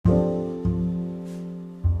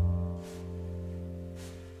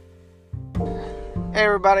Hey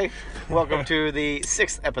everybody, welcome to the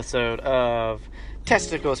 6th episode of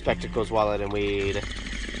Testicles, Spectacles, Wallet, and Weed.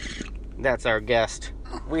 That's our guest.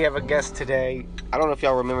 We have a guest today. I don't know if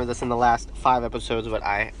y'all remember this in the last 5 episodes, but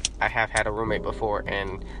I have had a roommate before,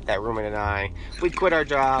 and that roommate and I, we quit our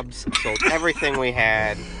jobs, sold everything we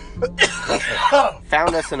had,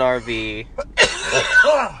 found us an RV,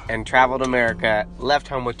 and traveled America, left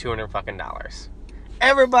home with $200.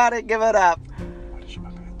 Everybody give it up!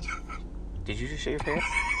 Did you just shit your pants?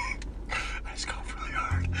 I just coughed really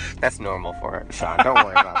hard. That's normal for it, Sean. Don't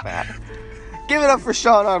worry about that. Give it up for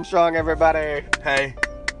Sean Armstrong, everybody. Hey,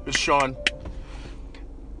 it's Sean.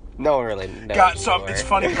 No one really knows. God, so it's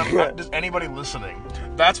funny because does anybody listening?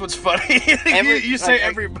 That's what's funny. you say like,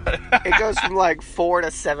 everybody. It goes from like 4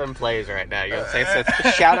 to 7 plays right now. You know what I'm saying?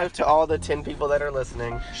 So shout out to all the 10 people that are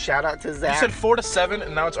listening. Shout out to Zach. You said 4 to 7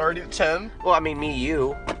 and now it's already 10? Well, I mean, me,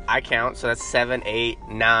 you. I count, so that's 7, 8,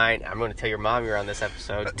 9. I'm going to tell your mom you're on this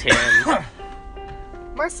episode. 10.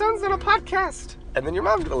 My son's on a podcast. And then your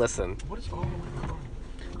mom's going to listen. What is all going on?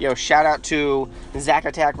 Yo, shout out to Zach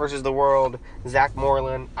Attack versus the World, Zach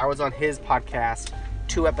Moreland. I was on his podcast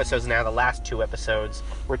 2 episodes now, the last 2 episodes.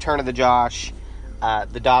 Return of the Josh,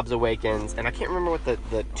 The Dobbs Awakens, and I can't remember what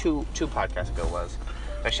the two podcasts ago was.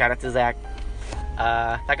 But shout out to Zach.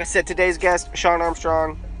 Like I said, today's guest, Sean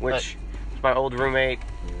Armstrong, which is my old roommate,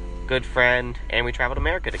 good friend, and we traveled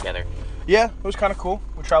America together. Yeah, it was kind of cool.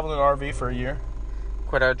 We traveled in an RV for a year.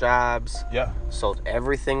 Quit our jobs. Yeah. Sold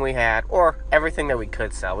everything we had, or everything that we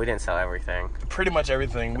could sell. We didn't sell everything. Pretty much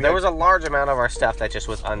everything. There was a large amount of our stuff that just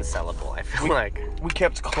was unsellable, I feel like. We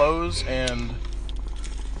kept clothes, and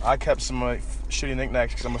I kept some like shitty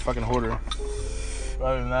knickknacks because I'm a fucking hoarder. But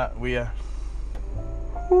other than that, we,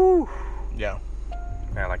 Woo. yeah.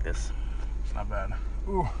 I like this. It's not bad.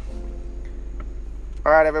 Ooh.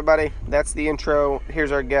 Alright, everybody. That's the intro.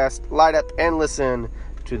 Here's our guest. Light up and listen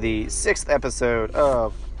to the 6th episode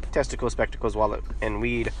of Testicles, Spectacles, Wallet, and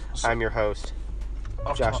Weed. I'm your host,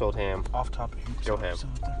 Josh Oldham. Off topic. Go ahead.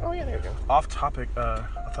 Oh, yeah, there you go. Off topic, I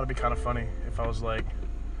thought it'd be kind of funny if I was like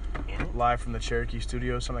live from the Cherokee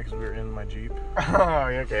studio or something because we were in my Jeep. Oh,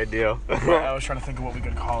 okay, deal. I was trying to think of what we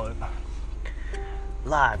could call it.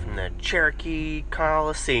 Live from the Cherokee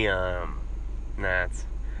Coliseum. Nah, it's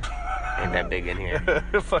ain't that big in here.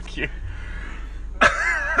 Fuck you.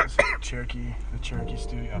 The Cherokee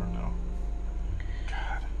studio, I don't know.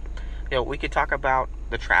 God. Yo, we could talk about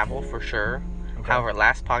the travel for sure. Okay. However,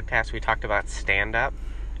 last podcast we talked about stand-up.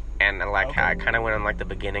 And like how I kind of went on like the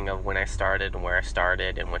beginning of when I started and where I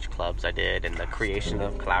started and which clubs I did and the creation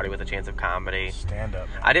of Cloudy with a Chance of Comedy. Stand up.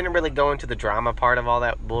 I didn't really go into the drama part of all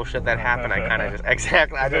that bullshit that happened. I kind of just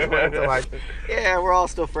I just went into like, yeah, we're all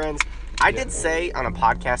still friends. I did say on a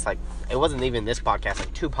podcast, like it wasn't even this podcast,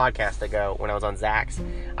 like 2 podcasts ago when I was on Zach's,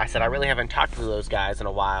 I said I really haven't talked to those guys in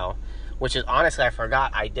a while, which is honestly I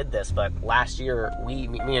forgot I did this, but last year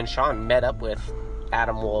me and Sean met up with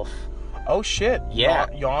Adam Wolf. Oh shit! Yeah,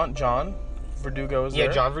 John Verdugo was there.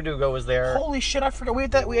 Yeah, John Verdugo was there. Holy shit! I forgot we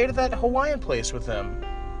ate at that Hawaiian place with them.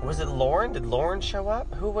 Was it Lauren? Did Lauren show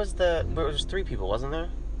up? Who was the? There was 3 people, wasn't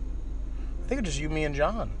there? I think it was just you, me, and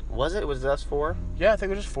John. Was it? Was it us 4? Yeah, I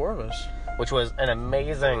think it was just 4 of us. Which was an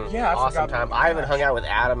amazing, awesome time. I haven't hung out with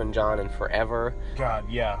Adam and John in forever. God,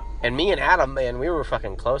 yeah. And me and Adam, man, we were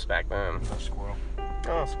fucking close back then. Oh, squirrel.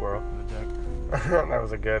 Oh, squirrel. That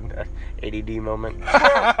was a good ADD moment.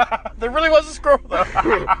 There really was a squirrel, though.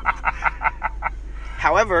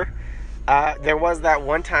 However, there was that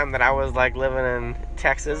one time that I was like living in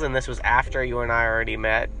Texas, and this was after you and I already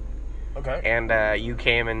met. Okay. And you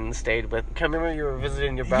came and stayed with... Remember you were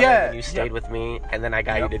visiting your brother and you stayed with me, and then I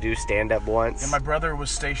got you to do stand-up once? And my brother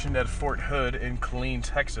was stationed at Fort Hood in Killeen,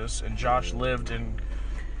 Texas, and Josh lived in...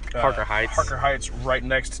 Parker Heights, right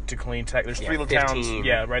next to Killeen, Texas. There's 3 little 15.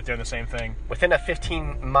 towns, right there in the same thing. Within a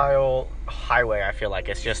 15-mile highway, I feel like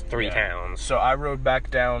it's just 3 towns. So I rode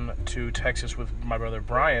back down to Texas with my brother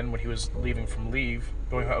Brian when he was leaving from leave,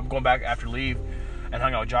 going back after leave, and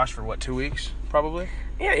hung out with Josh for 2 weeks, probably.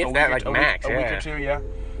 Yeah, it's that like max. A week or 2, yeah.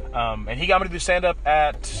 And he got me to do stand up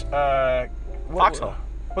at Foxhole.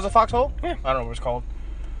 Was it Foxhole? Yeah. I don't know what it's called.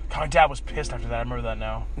 God, my dad was pissed after that. I remember that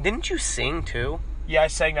now. Didn't you sing too? Yeah, I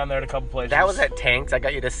sang down there at a couple places. That was at Tanks. I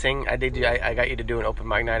got you to sing. I got you to do an open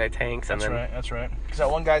mic night at Tanks. That's right. Because that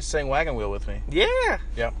one guy sang Wagon Wheel with me. Yeah.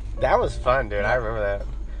 Yeah. That was fun, dude. I remember that.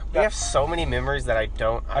 We have so many memories that I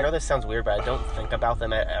know this sounds weird, but I don't think about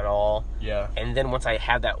them at all. Yeah. And then once I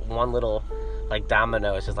had that one little like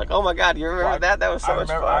domino, it's just like, oh my god, you remember that? That was so much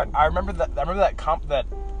fun. I remember that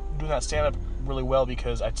doing that stand up really well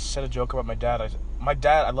because I said a joke about my dad.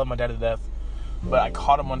 I love my dad to death, but I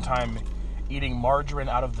caught him one time eating margarine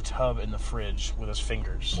out of the tub in the fridge with his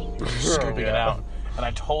fingers. He was just scooping it out. And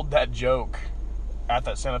I told that joke at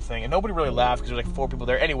that stand-up thing, and nobody really laughed because there was like 4 people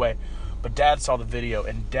there. Anyway, but Dad saw the video,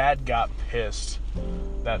 and Dad got pissed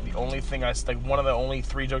that the only thing one of the only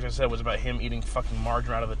 3 jokes I said was about him eating fucking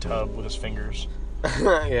margarine out of the tub with his fingers.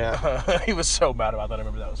 Yeah. He was so mad about that. I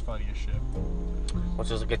remember that was funny as shit. Which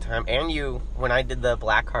was a good time. And when I did the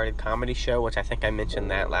Black Hearted comedy show, which I think I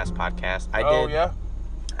mentioned that last podcast.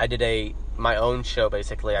 I did my own show,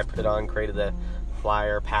 basically. I put it on, created the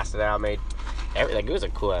flyer, passed it out, made everything. It was a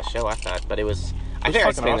cool ass show, I thought. But I think I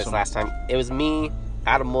explained this last time. It was me,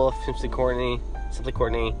 Adam Wolf, Simply Courtney,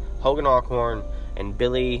 Hogan Alcorn, and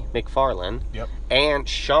Billy McFarlane. Yep. And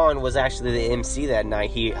Sean was actually the MC that night.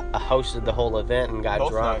 He hosted the whole event and got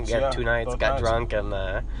drunk. Nights, 2 nights, got drunk, and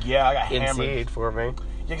I got hammered. MC'd for me. Yeah,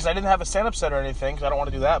 because I didn't have a stand-up set or anything, because I don't want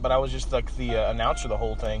to do that, but I was just like the announcer the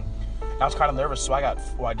whole thing. I was kind of nervous, so I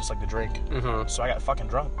just like to drink. Mm-hmm. So I got fucking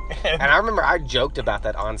drunk. And I remember I joked about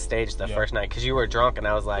that on stage the first night, because you were drunk, and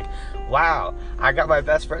I was like, wow, I got my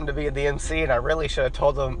best friend to be the MC, and I really should have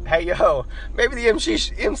told him, hey, yo, maybe the MC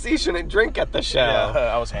shouldn't drink at the show.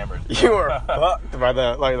 Yeah, I was hammered. You were fucked by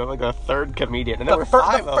the third comedian, and there were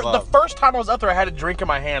 5 of them. The first time I was up there, I had a drink in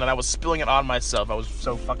my hand, and I was spilling it on myself. I was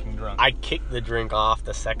so fucking drunk. I kicked the drink off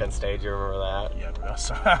the second stage, you remember that? Yeah, bro.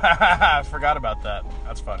 I forgot about that.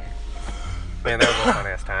 That's funny. Man, that was a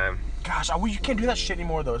fun-ass time. Gosh, you can't do that shit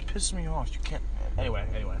anymore, though. It pisses me off. You can't... Anyway.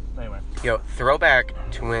 Yo, throwback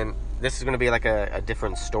to when... This is going to be like a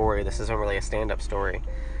different story. This isn't really a stand-up story.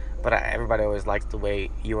 But everybody always likes the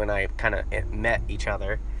way you and I kind of met each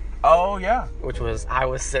other. Oh, yeah. Which was, I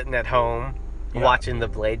was sitting at home watching the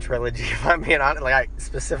Blade trilogy. If I'm being honest, I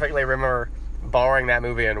specifically remember borrowing that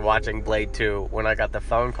movie and watching Blade 2 when I got the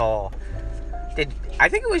phone call. I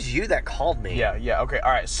think it was you that called me. Yeah, okay,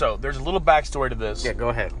 alright, so there's a little backstory to this. Yeah, go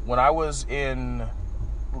ahead. When I was in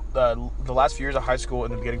the last few years of high school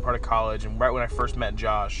and the beginning part of college, and right when I first met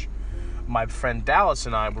Josh, my friend Dallas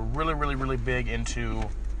and I were really, really, really big into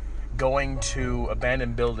going to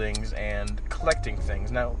abandoned buildings and collecting things.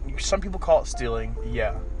 Now, some people call it stealing.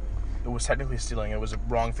 Yeah, it was technically stealing. It was a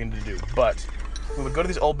wrong thing to do, but... We would go to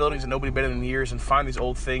these old buildings that nobody had been in years and find these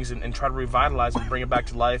old things and try to revitalize them and bring it back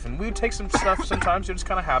to life. And we would take some stuff sometimes. It just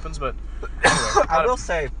kind of happens, but anyway. I will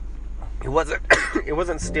say, it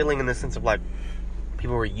wasn't stealing in the sense of like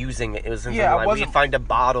people were using it. It was we'd find a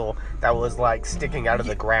bottle that was like sticking out of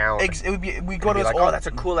the ground. It would be we go to this like, old, oh, that's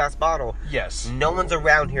a cool ass bottle. Yes. No one's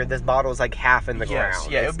around here. This bottle is like half in the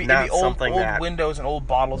ground. Yeah, it'd be old windows and old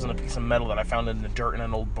bottles and a piece of metal that I found in the dirt in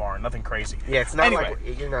an old barn. Nothing crazy. Yeah, it's not like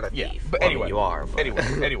you're not a thief. Yeah, but anyway, you are. But.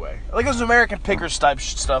 Anyway, like it was American Pickers type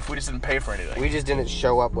stuff. We just didn't pay for anything. We just didn't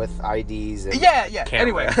show up with IDs. And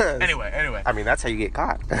Cameras. Anyway. I mean, that's how you get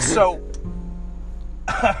caught. So.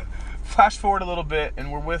 Flash forward a little bit,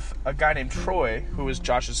 and we're with a guy named Troy, who is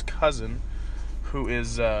Josh's cousin, who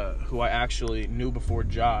I actually knew before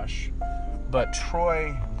Josh. But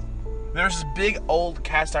Troy, there's this big old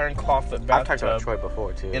cast iron closet bathtub. I've talked about Troy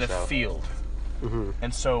before too. In a field. Mm-hmm.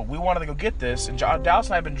 And so we wanted to go get this, and Dallas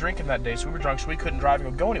and I had been drinking that day, so we were drunk, so we couldn't drive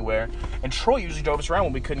and go anywhere. And Troy usually drove us around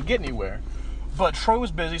when we couldn't get anywhere. But Troy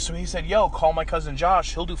was busy, so he said, yo, call my cousin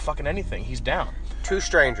Josh. He'll do fucking anything. He's down. 2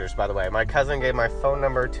 strangers, by the way. My cousin gave my phone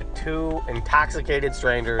number to 2 intoxicated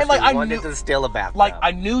strangers and, like, who wanted to steal a bathtub. Like,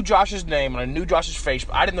 I knew Josh's name, and I knew Josh's face,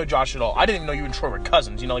 but I didn't know Josh at all. I didn't even know you and Troy were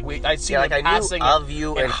cousins. You know, like, I'd seen I knew of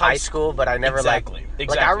you in high school, but I never, Exactly.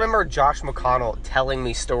 Like, I remember Josh McConnell telling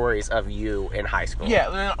me stories of you in high school.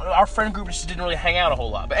 Yeah, our friend group just didn't really hang out a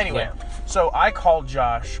whole lot. But anyway, so I called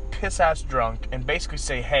Josh, piss-ass drunk, and basically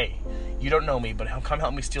say, hey, you don't know me, but come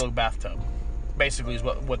help me steal a bathtub. Basically is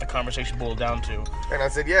what the conversation boiled down to. And I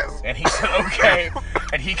said yes. And he said okay.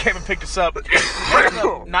 And he came and picked us up.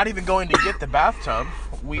 Not even going to get the bathtub.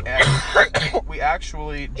 We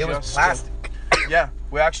actually it was plastic. Yeah,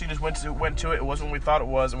 we actually just went to it. It wasn't what we thought it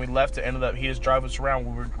was, and we left it. Ended up he just drove us around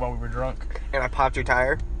while we were drunk. And I popped your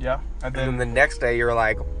tire. Yeah. And then the next day you were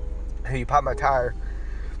like, hey, you popped my tire.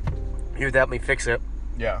 You would help me fix it.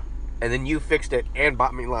 Yeah. And then you fixed it and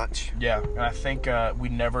bought me lunch. Yeah, and I think we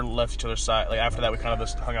never left each other's side. Like after that, we kind of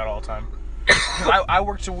just hung out all the time. I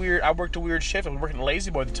worked a weird shift. I was working at Lazy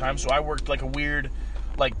Boy at the time, so I worked like a weird,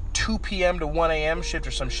 like 2 p.m. to 1 a.m. shift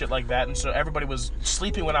or some shit like that. And so everybody was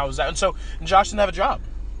sleeping when I was out. And so Josh didn't have a job.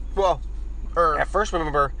 Well, at first,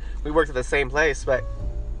 remember, we worked at the same place, but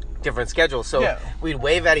different schedules. So we'd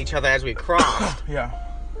wave at each other as we crossed. Yeah.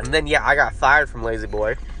 And then, I got fired from Lazy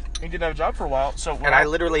Boy. He didn't have a job for a while. And I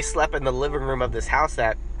literally slept in the living room of this house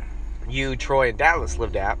that you, Troy, and Dallas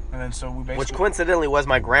lived at. And then which coincidentally was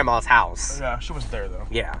my grandma's house. Yeah, she wasn't there, though.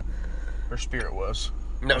 Yeah. Her spirit was.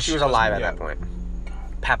 No, she was alive at that point.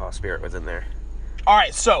 Papa's spirit was in there. All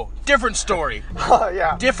right, so different story. Oh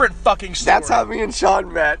yeah. Different fucking story. That's how me and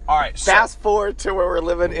Sean met. All right. Fast forward to where we're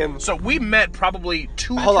living in. So we met probably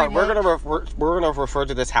 2 or 3 Hold on, months. we're gonna refer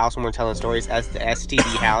to this house when we're telling stories as the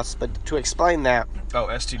STD house. But to explain that,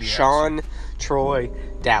 STD. Sean, house. Troy,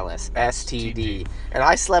 Dallas, STD, and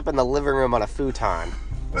I slept in the living room on a futon.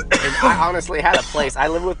 And I honestly had a place. I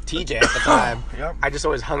lived with TJ at the time. Yep. I just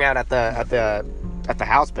always hung out at the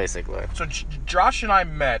house basically. So Josh and I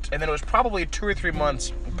met, and then it was probably 2 or 3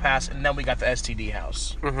 months passed, and then we got the STD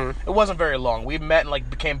house. Mm-hmm. It wasn't very long. We met and like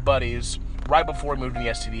became buddies right before we moved to the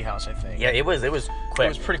STD house, I think. Yeah, it was quick. It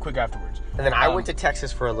was pretty quick afterwards. And then I went to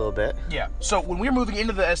Texas for a little bit. Yeah. So when we were moving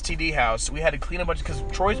into the STD house, we had to clean a bunch because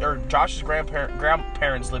Josh's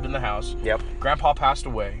grandparents lived in the house. Yep. Grandpa passed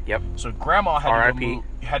away. Yep. So Grandma R.I.P.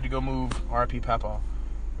 had to go move. R.I.P. Papa.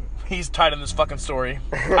 He's tied in this fucking story.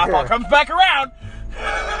 Papa comes back around.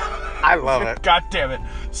 I love it. God damn it.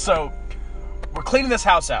 So we're cleaning this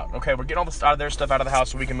house out. Okay, we're getting all this out of their stuff out of the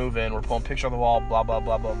house so we can move in. We're pulling picture on the wall. Blah blah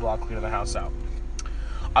blah blah blah. Cleaning the house out.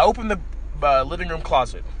 I open the living room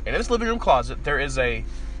closet. And in this living room closet, there is a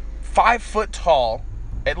 5 foot tall,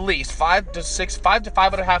 at least 5 to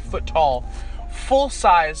 5.5 foot tall, full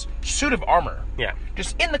size suit of armor. Yeah.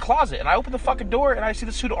 Just in the closet. And I open the fucking door and I see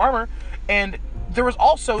the suit of armor. And there was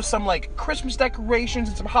also some like Christmas decorations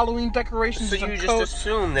and some Halloween decorations. So and you some just coats.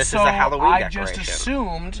 assume this is a Halloween decoration. I just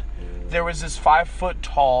assumed there was this 5 foot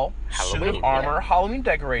tall suit of armor Halloween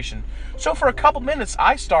decoration. So for a couple minutes,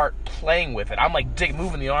 I start playing with it. I'm like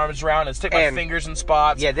moving the arms around and stick my fingers in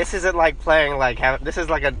spots. Yeah, this isn't like playing this is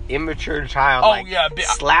like an immature child. Oh like, yeah,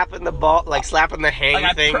 slapping the ball, like slapping the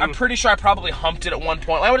hang thing. I'm pretty sure I probably humped it at one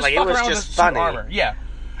point. I would just fuck around with this suit of armor. Yeah.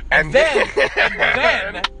 And then,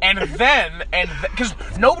 because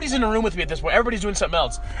nobody's in the room with me at this point. Everybody's doing something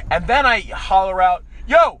else. And then I holler out,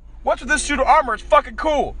 "Yo, what's with this suit of armor? It's fucking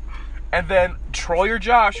cool." And then Troy or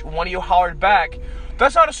Josh, one of you hollered back,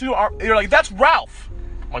 "That's not a suit of armor." You're like, "That's Ralph."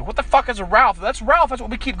 I'm like, "What the fuck is a Ralph?" "That's Ralph. That's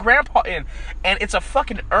what we keep Grandpa in." And it's a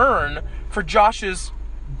fucking urn for Josh's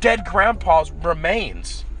dead grandpa's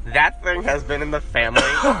remains. That thing has been in the family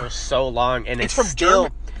for so long, and it's from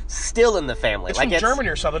still in the family. It's from Germany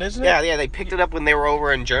or something, isn't it? Yeah, they picked it up when they were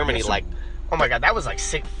over in Germany. Yeah, so, like, oh my god, that was like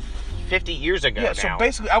 50 years ago. Yeah, so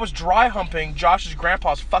basically, I was dry humping Josh's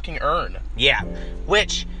grandpa's fucking urn. Yeah,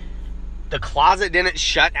 which the closet didn't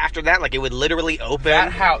shut after that. Like, it would literally open.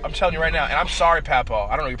 That house, I'm telling you right now, and I'm sorry, Papa.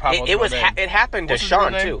 I don't know your Papa's name. It happened to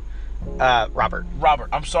Sean too. Robert.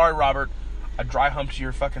 I'm sorry, Robert. I dry humped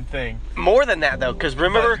your fucking thing. More than that, though, because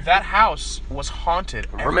remember... that house was haunted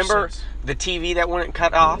Remember the TV that wouldn't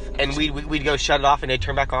cut off? And we'd go shut it off, and they'd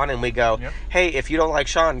turn back on, and we'd go, "Hey, if you don't like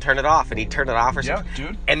Sean, turn it off." And he'd turn it off or something. Yeah,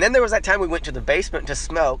 dude. And then there was that time we went to the basement to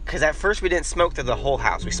smoke, because at first we didn't smoke through the whole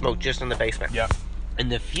house. We smoked just in the basement. Yeah.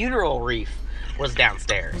 And the funeral wreath was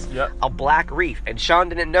downstairs. Yep. A black wreath. And Sean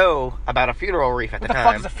didn't know about a funeral wreath at the time.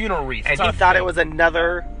 What the fuck is a funeral wreath? And he thought it was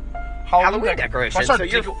another... Halloween decoration. So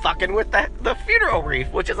you're fucking with the funeral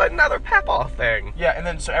wreath, which is another Papaw thing. Yeah, and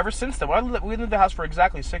then so ever since then, we lived in the house for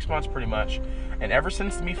exactly 6 months, pretty much. And ever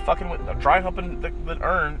since me fucking with dry humping the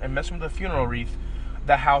urn and messing with the funeral wreath,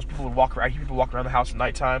 that house, people would walk around. I hear people walk around the house at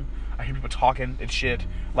nighttime. I hear people talking and shit.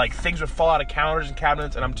 Like, things would fall out of counters and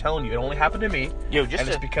cabinets, and I'm telling you, it only happened to me.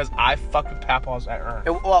 It's because I fucked with Papaws at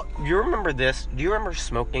urn. Well, you remember this? Do you remember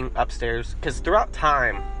smoking upstairs? Because throughout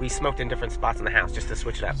time, we smoked in different spots in the house just to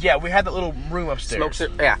switch it up. Yeah, we had that little room upstairs.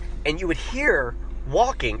 Yeah, and you would hear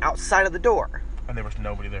walking outside of the door. And there was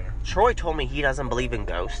nobody there. Troy told me he doesn't believe in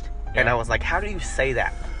ghosts. Yeah. And I was like, how do you say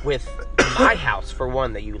that? With my house, for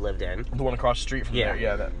one, that you lived in. The one across the street from there.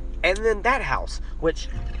 Yeah, that. And then that house, which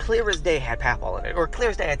clear as day had Papaw in it, or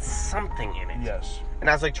clear as day had something in it. Yes. And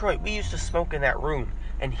I was like, Troy, we used to smoke in that room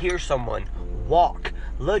and hear someone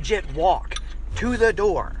legit walk to the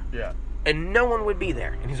door. Yeah. And no one would be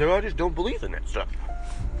there. And he's like, I just don't believe in that stuff.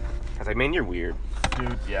 I was like, man, you're weird.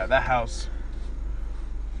 Dude, yeah, that house.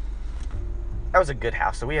 That was a good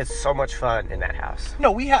house. So we had so much fun in that house.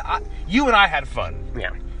 No, you and I had fun.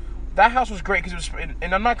 Yeah. That house was great because it was,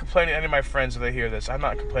 and I'm not complaining to any of my friends if they hear this. I'm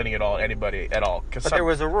not complaining at all, anybody at all. But there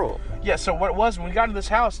was a rule. Yeah, so what it was, when we got into this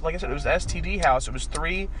house, like I said, it was the STD house. It was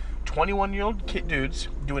 3 21-year-old dudes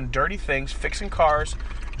doing dirty things, fixing cars,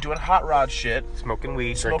 doing hot rod shit. Smoking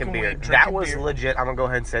weed, drinking beer. That was legit. I'm going to go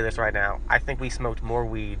ahead and say this right now. I think we smoked more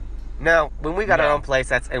weed. No, when we got our own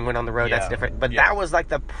place and went on the road, that's different. But that was like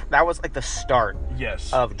the start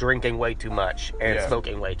of drinking way too much and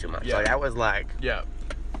smoking way too much. Like, that was like... Yeah.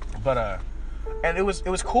 But, And it was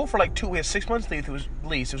cool for like we had 6 months lease.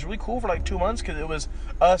 It was really cool for like 2 months because it was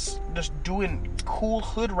us just doing cool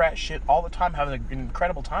hood rat shit all the time, having an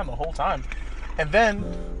incredible time the whole time. And then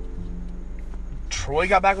Troy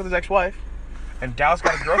got back with his ex-wife, and Dallas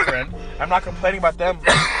got a girlfriend. I'm not complaining about them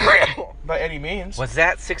by any means. Was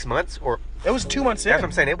that 6 months or? It was 2 months in. That's what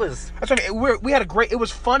I'm saying. It was. That's what I mean. We had a great. It was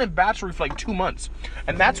fun and bachelor for like 2 months,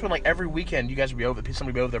 and that's when like every weekend you guys would be over. Somebody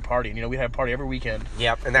would be over their party, and we'd have a party every weekend.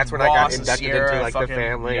 Yep, and that's when Ross I got and inducted Sierra, into like fucking, the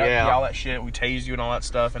family. Yep, Yeah, all that shit. We tased you and all that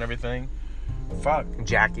stuff and everything. Fuck.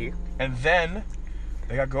 Jackie. And then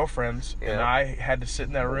they got girlfriends, and Yeah. I had to sit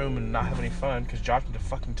in that room and not have any fun because Josh went to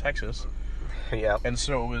fucking Texas. Yep. And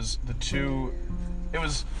so it was it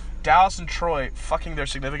was Dallas and Troy fucking their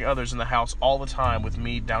significant others in the house all the time with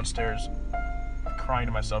me downstairs crying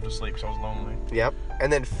to myself to sleep because I was lonely. Yep.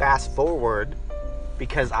 And then fast forward,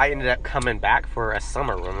 because I ended up coming back for a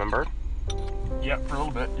summer, remember? Yep, for a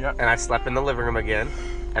little bit, yep. And I slept in the living room again.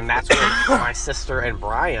 And that's when my sister and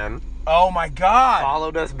Brian Oh my God!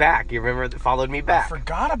 followed us back. You remember? Followed me I back.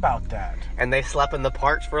 forgot about that. And they slept in the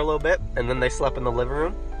parks for a little bit, and then they slept in the living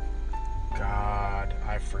room. God,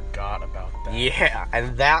 I forgot about that. Yeah,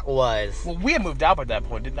 and that was... Well, we had moved out by that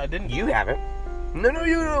point, didn't You haven't. No,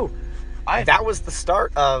 you do. I That was the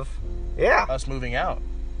start of... Yeah. us moving out.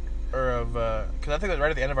 Or of, because I think it was right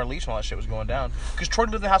at the end of our lease when all that shit was going down. Because Troy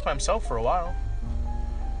lived in the house by himself for a while.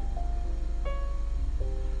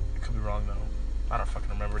 I could be wrong, though. I don't fucking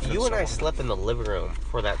remember. It's been You and so I long. slept in the living room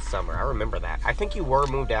for that summer. I remember that. I think you were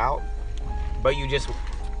moved out, but you just... You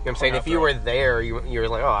know what I'm saying? Yeah, If you were there, you were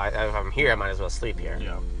like, oh, if I'm here, I might as well sleep here.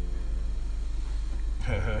 Yeah.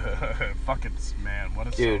 Fucking, man, what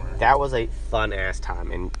a Dude, summer. that was a fun-ass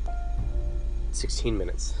time in 16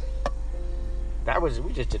 minutes.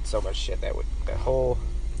 We just did so much shit that whole...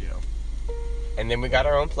 Yeah. And then we got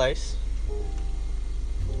our own place.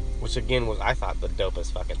 Which again was, I thought, the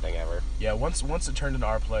dopest fucking thing ever. Yeah, once it turned into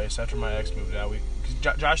our place after my ex moved out,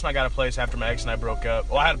 cause Josh and I got a place after my ex and I broke up.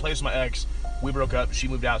 Well, I had a place with my ex. We broke up. She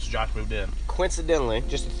moved out, so Josh moved in. Coincidentally,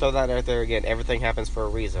 just to throw that out there again, everything happens for a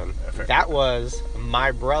reason. Fair. That was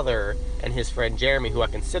my brother and his friend Jeremy, who I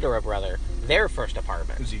consider a brother, their first It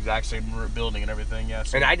apartment. was the exact same building and everything. Yeah.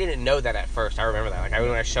 So And I didn't know that at first. I remember that. Like,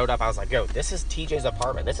 when I showed up, I was like, "Yo, this is TJ's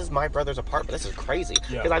apartment. This is my brother's apartment. This is crazy."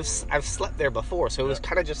 Yeah. Because I've slept there before, so it was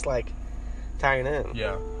kind of just like tying in.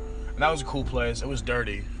 yeah, and that was a cool place. It was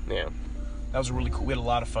dirty. Yeah. That was really cool. We had a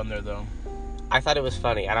lot of fun there, though. I thought it was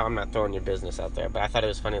funny. I'm not throwing your business out there, but I thought it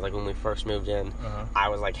was funny. Like when we first moved in, Uh-huh. I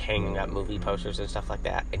was like hanging up movie posters and stuff like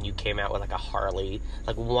that, and you came out with like a Harley,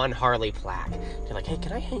 like one Harley plaque. You're like, "Hey,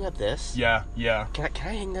 can I hang up this? Yeah, yeah. Can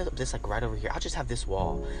I hang this like right over here? I'll just have this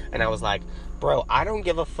wall." And I was like, "Bro, I don't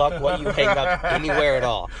give a fuck what you hang up anywhere at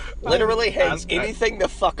all. Literally hang anything the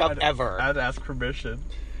fuck up ever." I had to ask permission.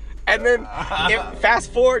 And then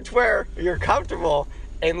fast forward to where you're comfortable,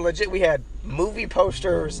 and legit we had movie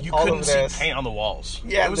posters. You all couldn't over see this. paint on the walls.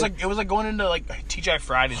 Yeah, it was like going into like TGI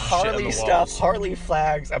Fridays and shit on Harley the stuff, walls. Harley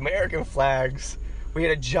flags, American flags. We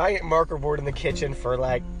had a giant marker board in the kitchen for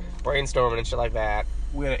like brainstorming and shit like that.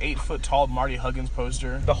 We had an 8-foot tall Marty Huggins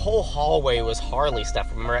poster. The whole hallway was Harley stuff.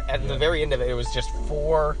 Remember, at the very end of it was just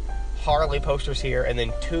 4 Harley posters here, and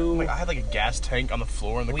then 2. Like I had like a gas tank on the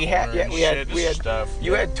floor in the we corner. had, yeah, and we shit, had, we just had. stuff.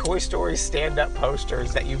 You had Toy Story stand-up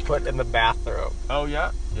posters that you put in the bathroom. Oh yeah.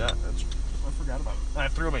 I forgot about it. And I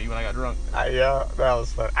threw them at you when I got drunk. Yeah, that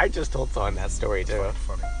was fun. I just told someone that story too.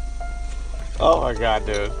 Funny. Oh my god,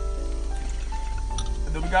 dude.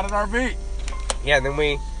 And then we got an RV. Yeah, and then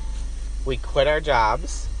we quit our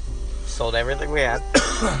jobs, sold everything we had.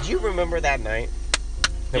 Do you remember that night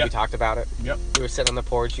that Yep. we talked about it? Yep. We were sitting on the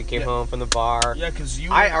porch. You came Yeah. home from the bar. Yeah, because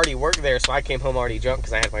you. I already worked there, so I came home already drunk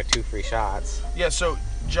because I had my 2 free shots. Yeah, so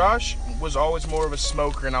Josh was always more of a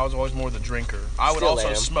smoker, and I was always more of the drinker. I would Still also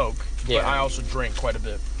am. smoke, but Yeah. I also drink quite a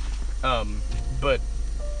bit. But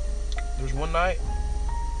there was one night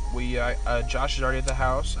Josh is already at the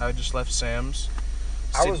house. I just left Sam's.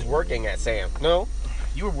 I was working at Sam. No,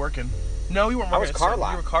 You were working. No, you weren't I working. was at car Sam's.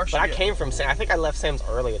 lot. You were car but I yeah. came from Sam. I think I left Sam's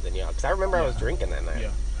earlier than you because I remember I was drinking that night.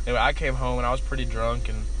 Yeah. Anyway, I came home and I was pretty drunk,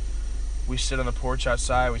 and we sit on the porch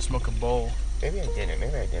outside. We smoke a bowl, Maybe I didn't.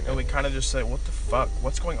 and we kind of just say, "What the fuck?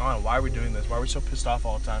 What's going on? Why are we doing this? Why are we so pissed off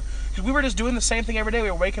all the time?" Because we were just doing the same thing every day. We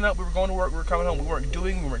were waking up, we were going to work, we were coming home. We weren't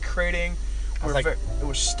doing, we weren't creating. It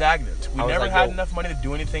was stagnant. We never had enough money to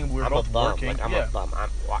do anything. We were I'm both a bum. working. Like, I'm yeah. a bum.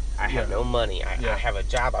 I have Yeah. no money. I have a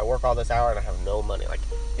job. I work all this hour and I have no money. Like,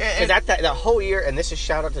 Yeah, because that whole year, and this is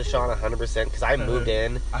shout out to Sean 100% because I moved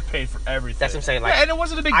in. I paid for everything. That's what I'm saying. Like, yeah, and it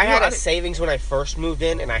wasn't a big deal. I had a savings when I first moved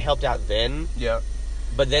in, and I helped out then. Yeah.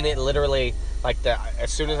 But then it literally, like,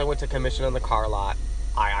 as soon as I went to commission on the car lot,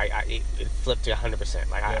 it flipped to 100%.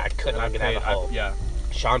 Like, I could not get out of the hole. Yeah.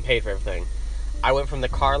 Sean paid for everything. I went from the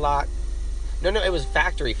car lot. No, it was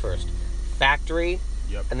factory first. Factory.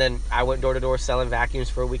 Yep. And then I went door to door selling vacuums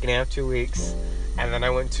for a week and a half, 2 weeks. And then I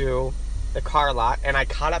went to the car lot, and I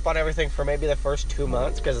caught up on everything for maybe the first 2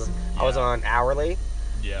 months because I was on hourly.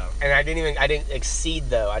 Yeah. And I didn't exceed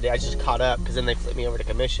though. I just caught up because then they flipped me over to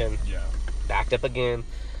commission. Yeah. Backed up again.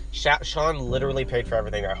 Sean literally paid for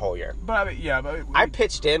everything that whole year. But I mean, I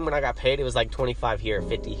pitched in when I got paid. It was like 25 here,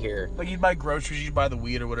 50 here. Like you'd buy groceries, you'd buy the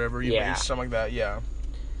weed or whatever. You'd buy something like that. Yeah.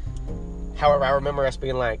 However, I remember us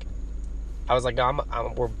being like, I was like,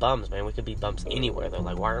 we're bums, man. We could be bums anywhere. They're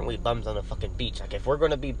like, why aren't we bums on a fucking beach? Like, if we're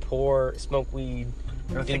going to be poor, smoke weed,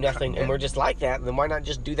 do nothing, and we're just like that, then why not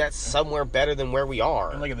just do that somewhere better than where we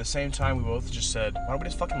are? And like at the same time, we both just said, why don't we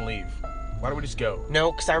just fucking leave? Why don't we just go?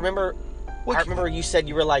 No, because I remember you said,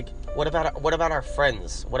 you were like, what about our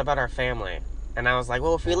friends? What about our family? And I was like,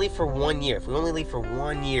 well, if we leave for 1 year, if we only leave for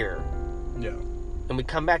 1 year, yeah, and we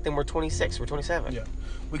come back, then we're 26, we're 27. Yeah.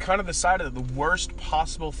 We kind of decided that the worst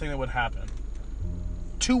possible thing that would happen.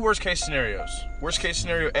 2 worst case scenarios. Worst case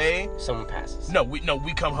scenario A, someone passes. No, we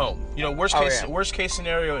come home. You know, worst case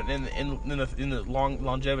scenario in the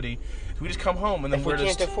longevity, we just come home and then if we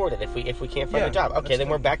can't afford it, if we can't find a job, okay, then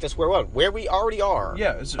we're back to square one, where we already are.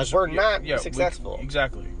 Yeah, we're not successful.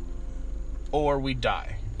 Exactly. Or we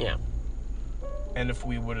die. Yeah. And if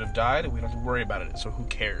we would have died, we don't have to worry about it. So who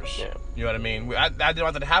cares? Yeah. You know what I mean? I didn't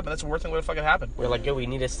want that to happen. That's the worst thing that would have fucking happened. We're like, yo, we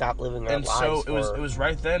need to stop living our lives. And so it was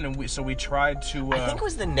right then, and we tried to. I think it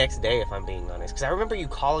was the next day, if I'm being honest, because I remember you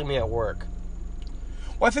calling me at work.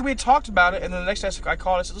 Well, I think we had talked about it, and then the next day I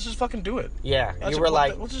called. I said, "Let's just fucking do it." Yeah, you were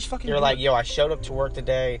like, "Let's just fucking." You're like, "Yo, I showed up to work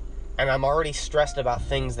today, and I'm already stressed about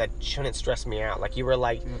things that shouldn't stress me out." Like you were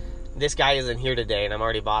like. This guy isn't here today, and I'm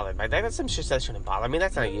already bothered. Like, that's some shit that shouldn't bother me.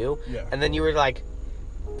 That's not you. Yeah. And then you were like,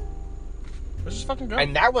 let's just fucking go.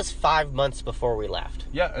 And that was 5 months before we left.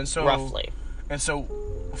 Yeah, and so... Roughly. And so,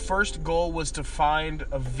 first goal was to find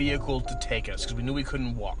a vehicle to take us, because we knew we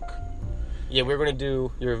couldn't walk. Yeah, we were going to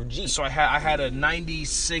do your Jeep. So I had a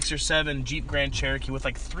 96 or 7 Jeep Grand Cherokee with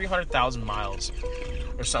like 300,000 miles,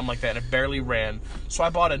 or something like that, and it barely ran. So I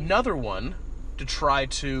bought another one to try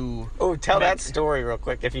to... Oh, tell that story real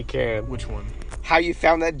quick, if you can. Which one? How you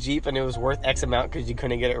found that Jeep and it was worth X amount because you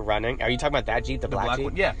couldn't get it running. Are you talking about that Jeep, the black Jeep?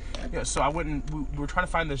 One? Yeah. So we were trying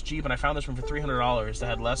to find this Jeep, and I found this one for $300 that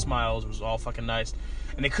had less miles. It was all fucking nice.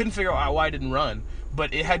 And they couldn't figure out why it didn't run.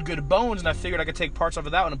 But it had good bones, and I figured I could take parts off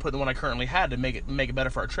of that one and put the one I currently had to make it better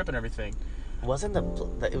for our trip and everything. Wasn't it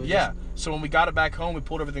was just... So when we got it back home, we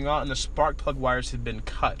pulled everything out, and the spark plug wires had been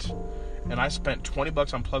cut. And I spent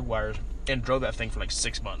 $20 on plug wires and drove that thing for like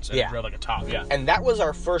 6 months. And drove like a top, And that was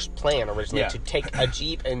our first plan originally, to take a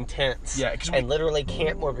Jeep and tents. And literally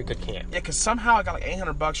camp where we could camp. Yeah, because somehow I got like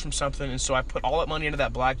 $800 from something, and so I put all that money into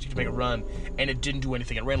that black Jeep to make it run, and it didn't do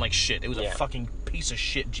anything. It ran like shit. It was a fucking piece of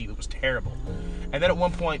shit Jeep. It was terrible. And then at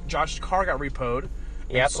one point, Josh's car got repoed.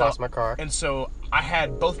 Yep, lost my car. And so I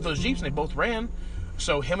had both of those Jeeps, and they both ran.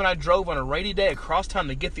 So him and I drove on a rainy day across town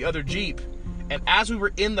to get the other Jeep. And as we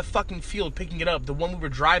were in the fucking field picking it up, the one we were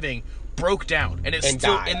driving broke down. And it's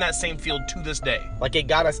still in that same field to this day. Like, it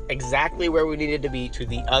got us exactly where we needed to be to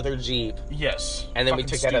the other Jeep. Yes. And then we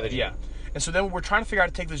took that other Jeep. Yeah. And so then we're trying to figure out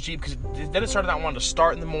how to take this Jeep, because then it started out wanting to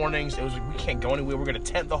start in the mornings. It was like, we can't go anywhere. We're going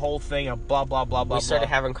to tent the whole thing, and blah, blah, blah, blah, We started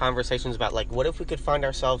having conversations about, like, what if we could find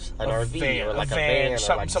ourselves an RV or like a van or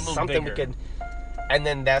something we could... And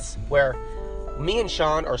then that's where... Me and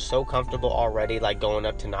Sean are so comfortable already, like, going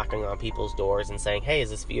up to knocking on people's doors and saying, hey, is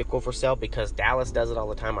this vehicle for sale? Because Dallas does it all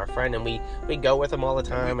the time, our friend, and we go with him all the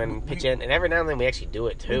time and pitch in. And every now and then we actually do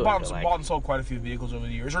it, too. We bought and sold quite a few vehicles over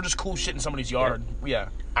the years, or just cool shit in somebody's yard. Yeah.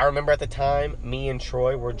 I remember at the time, me and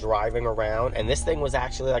Troy were driving around, and this thing was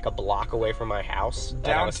actually like a block away from my house.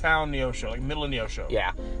 Downtown Neosho, like middle of Neosho.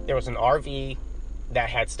 Yeah. There was an RV that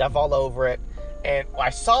had stuff all over it. And I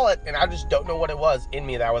saw it, and I just don't know what it was in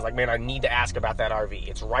me that I was like, man, I need to ask about that RV.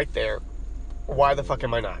 It's right there. Why the fuck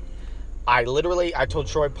am I not? I told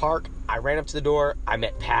Troy park. I ran up to the door. I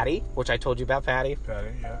met Patty, which I told you about Patty. Patty,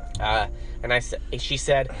 yeah. And she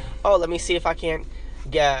said, oh, let me see if I can't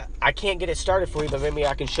get it started for you, but maybe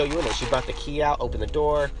I can show you in it. She brought the key out, opened the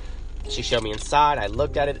door. She showed me inside. I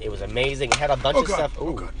looked at it. It was amazing. It had a bunch of stuff. Ooh.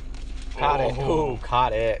 Oh, God. Caught it. Ooh,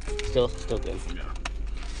 caught it. Still good.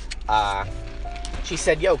 Yeah. She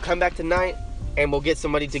said, yo, come back tonight and we'll get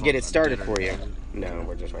somebody to get it started for you. No,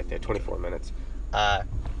 we're just right there, 24 minutes. I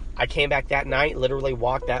came back that night, literally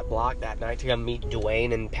walked that block that night to come meet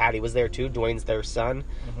Dwayne, and Patty was there too. Dwayne's their son.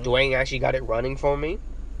 Mm-hmm. Dwayne actually got it running for me.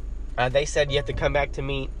 They said you have to come back to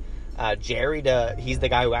meet Jerry. He's the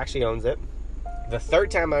guy who actually owns it. The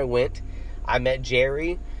third time I went, I met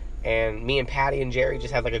Jerry, and me and Patty and Jerry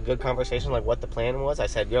just had like a good conversation, like what the plan was. I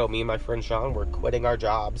said, yo, me and my friend Sean, we're quitting our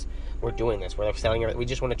jobs. We're doing this. We're selling everything. We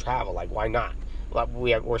just want to travel. Like, why not?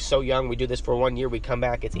 We're so young. We do this for 1 year. We come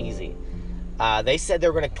back. It's easy. They said they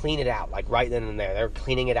were going to clean it out, like right then and there. They were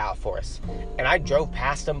cleaning it out for us. And I drove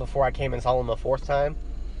past them before I came and saw them the fourth time.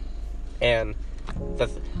 And,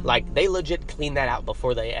 they legit cleaned that out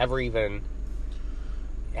before they ever even...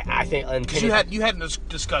 I think... Because you hadn't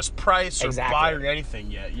discussed price or buy or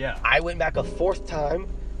anything yet, yeah. I went back a fourth time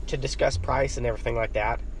to discuss price and everything like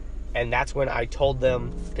that. And that's when I told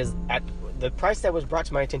them... Because the price that was brought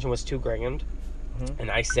to my attention was $2,000.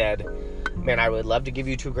 And I said, man, I would love to give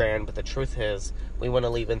you $2,000, but the truth is, we want to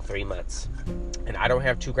leave in 3 months. And I don't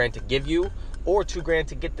have $2,000 to give you, or $2,000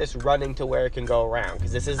 to get this running to where it can go around.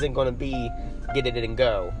 Because this isn't going to be get it and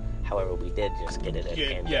go. However, we did just get it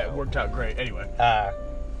and go. Yeah, it worked out great. Anyway.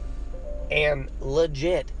 And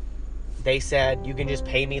legit, they said, you can just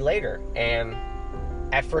pay me later. And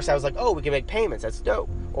at first I was like, oh, we can make payments. That's dope.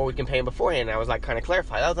 Or we can pay them beforehand. And I was like, kind of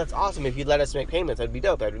clarified. Oh, that's awesome. If you'd let us make payments, that'd be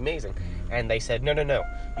dope. That'd be amazing. And they said, no.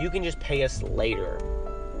 You can just pay us later.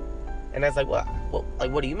 And I was like, well,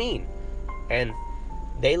 what do you mean? And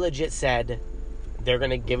they legit said they're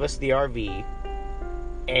going to give us the RV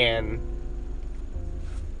and,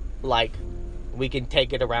 we can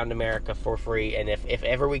take it around America for free. And if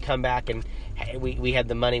ever we come back and we had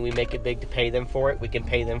the money, we make it big to pay them for it, we can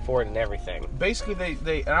pay them for it and everything. Basically,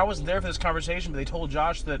 they and I wasn't there for this conversation, but they told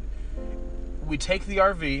Josh that we take the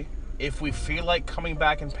RV. If we feel like coming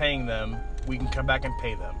back and paying them, we can come back and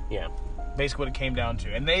pay them. Yeah. Basically what it came down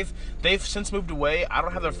to. And they've since moved away. I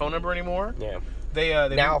don't have their phone number anymore. Yeah. They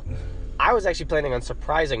now, I was actually planning on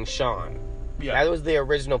surprising Sean. Yeah. That was the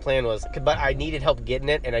original plan but I needed help getting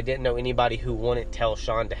it, and I didn't know anybody who wouldn't tell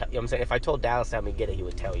Sean to help. You know what I'm saying? If I told Dallas to help me get it, he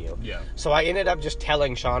would tell you. Yeah. So I ended up just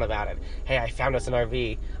telling Sean about it. Hey, I found us an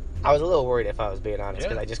RV. I was a little worried, if I was being honest,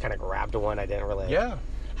 because I just kind of grabbed one. I didn't really... Yeah.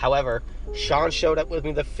 However, Sean showed up with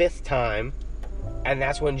me the fifth time, and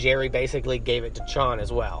that's when Jerry basically gave it to Sean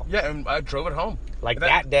as well. Yeah, and I drove it home.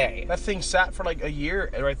 That day. That thing sat for a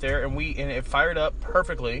year right there, and it fired up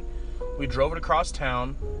perfectly. We drove it across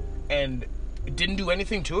town, and it didn't do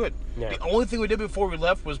anything to it. Yeah. The only thing we did before we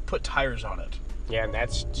left was put tires on it. Yeah, and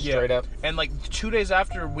that's straight up. And 2 days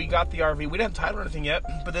after we got the RV, we didn't have title or anything yet,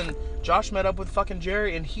 but then Josh met up with fucking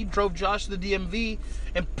Jerry, and he drove Josh to the DMV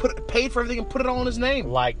and paid for everything and put it all in his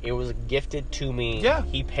name. It was gifted to me. Yeah.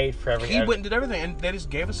 He paid for everything. He went and did everything, and they just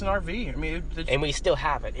gave us an RV. I mean, and we still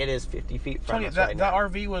have it. It is 50 feet from us right now. That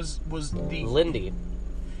RV was the... Lindy.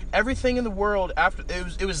 Everything in the world after...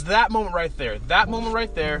 It was that moment right there. That moment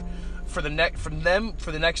right there, for the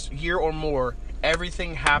next year or more,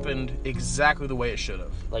 everything happened exactly the way it should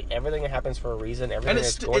have. Everything that happens for a reason. Everything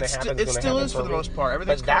that's going to happen is going to happen. It still is for the most part.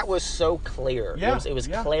 But that was so clear. Yeah. It was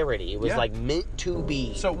clarity. It was meant to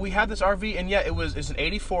be. So we had this RV, and it's an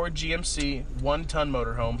 84 GMC 1-ton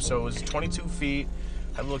motorhome. So it was 22 feet,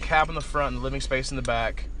 had a little cab in the front and living space in the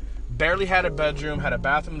back. Barely had a bedroom, had a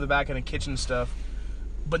bathroom in the back and a kitchen and stuff.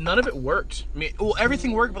 But none of it worked. I mean,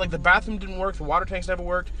 everything worked, but the bathroom didn't work. The water tanks never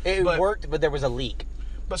worked. It worked, but there was a leak.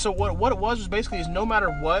 But so what it was basically no matter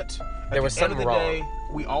what, there was something wrong. At the end of the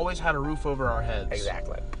day, we always had a roof over our heads.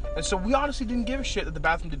 Exactly. And so we honestly didn't give a shit that the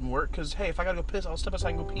bathroom didn't work, because, hey, if I gotta go piss, I'll step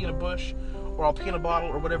outside and go pee in a bush, or I'll pee in a bottle,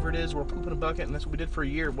 or whatever it is, or poop in a bucket, and that's what we did for a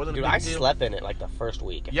year. It wasn't a big deal. Dude, I slept in it the first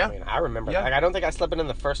week. Yeah. I mean, I remember that. I don't think I slept in it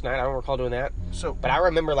the first night. I don't recall doing that. But I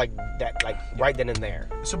remember that right then and there.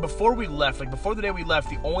 So before we left, before the day we left,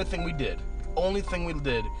 the only thing we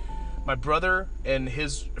did, my brother and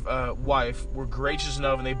his wife were gracious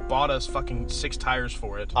enough, and they bought us fucking 6 tires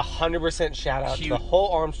for it. 100% shout out to the whole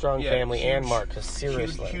Armstrong family and Mark, because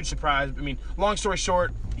seriously. Huge surprise. I mean, long story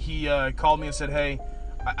short, he called me and said, hey,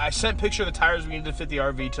 I sent a picture of the tires we needed to fit the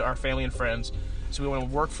RV to our family and friends, so we want to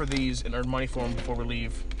work for these and earn money for them before we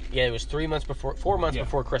leave. Yeah, it was 4 months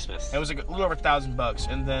before Christmas. And it was a little over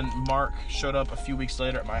 $1,000, and then Mark showed up a few weeks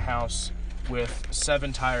later at my house with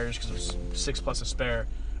 7 tires, because it was 6 plus a spare,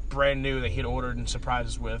 brand new, that he'd ordered and surprised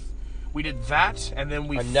us with. We did that, and then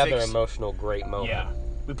another emotional great moment. Yeah.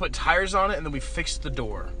 We put tires on it, and then we fixed the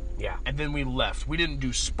door. Yeah. And then we left. We didn't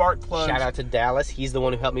do spark plugs. Shout out to Dallas. He's the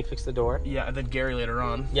one who helped me fix the door. Yeah, and then Gary later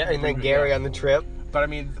on. Yeah, and then Gary on the trip. But I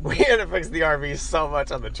mean, we had to fix the RV so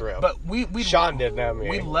much on the trip. But Sean did, not me.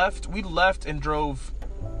 We left and drove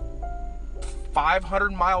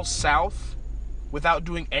 500 miles south without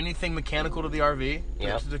doing anything mechanical to the RV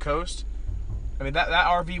to the coast. I mean, that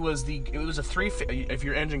RV was a if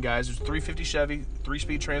you're engine guys, it was 350 Chevy,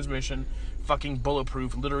 3-speed transmission, fucking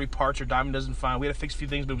bulletproof. Literally, parts or diamond doesn't find. We had to fix a few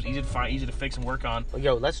things, but it was easy to find, easy to fix and work on.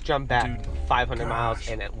 Yo, let's jump back Dude, 500 gosh. miles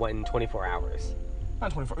and it went in 24 hours.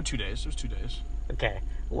 Not 24, 2 days. It was 2 days. Okay,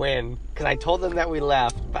 because I told them that we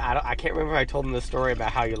left, but I can't remember if I told them the story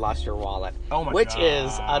about how you lost your wallet. Oh my which God.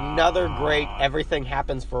 is another great everything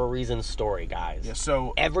happens for a reason story, guys. Yeah,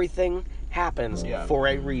 so Everything happens for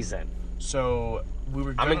a reason. So we were.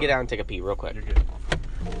 I'm gonna get out and take a pee real quick. You're good.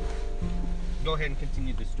 Go ahead and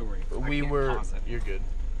continue the story. You're good.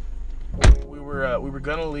 We were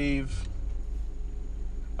gonna leave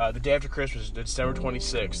the day after Christmas, December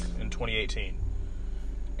 26th in 2018,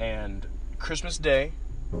 and Christmas Day,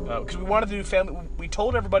 because we wanted to do family. We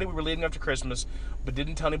told everybody we were leaving after Christmas, but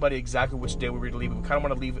didn't tell anybody exactly which day we were leaving. We kind of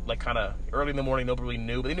want to leave it like kind of early in the morning. Nobody really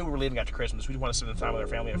knew, but they knew we were leaving after Christmas. We just want to spend the time with our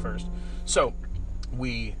family at first. So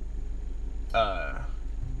we,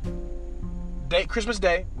 Christmas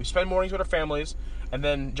Day, we spend mornings with our families, and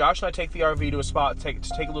then Josh and I take the RV to a spot to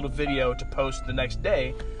take a little video to post the next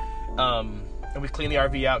day. And we clean the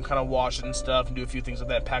RV out and kind of wash it and stuff and do a few things like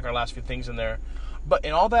that, pack our last few things in there. But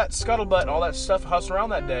in all that scuttlebutt and all that stuff hustling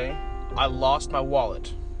around that day, I lost my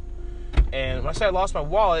wallet. And when I say I lost my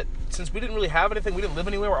wallet, since we didn't really have anything, we didn't live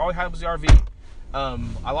anywhere, all we had was the RV.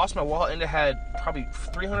 I lost my wallet, and it had probably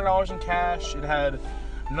 $300 in cash. It had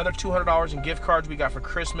another $200 in gift cards we got for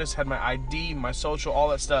Christmas, had my ID, my social, all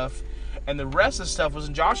that stuff. And the rest of the stuff was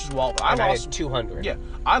in Josh's wallet. I lost 200. Yeah,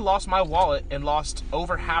 I lost my wallet and lost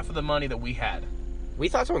over half of the money that we had. We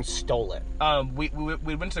thought someone stole it.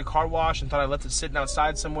 We went to the car wash and thought I left it sitting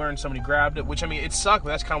outside somewhere, and somebody grabbed it. Which, I mean, it sucked,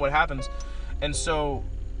 but that's kind of what happens. And so,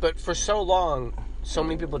 but for so long, so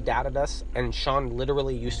many people doubted us, and Sean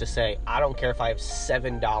literally used to say, "I don't care if I have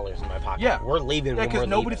 $7 in my pocket. Yeah, we're leaving." Yeah, because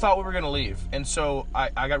nobody leaving. thought we were gonna leave, and so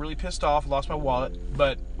I got really pissed off, lost my wallet.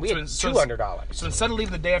 But we had $200. So instead of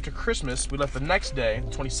leaving the day after Christmas, we left the next day,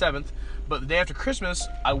 the 27th. But the day after Christmas,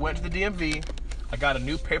 I went to the DMV, I got a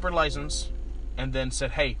new paper license, and then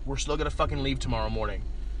said, "Hey, we're still gonna fucking leave tomorrow morning."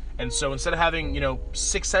 And so instead of having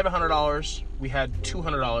 $600-700, we had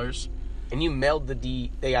 $200. And you mailed the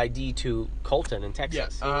ID to Colton in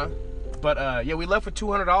Texas. Yeah. But we left with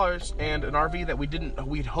 $200 and an RV that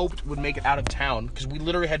we'd hoped would make it out of town, because we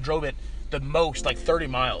literally had drove it the most, like 30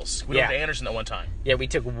 miles. We drove to Anderson at one time. Yeah, we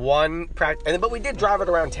took one but we did drive it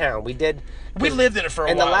around town. We lived in it for a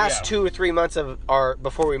while. In the last 2 or 3 months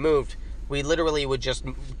before we moved, we literally would just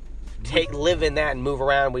live in that and move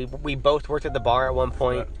around. We both worked at the bar at one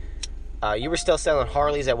point. You were still selling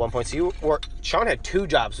Harleys at one point, so Sean had 2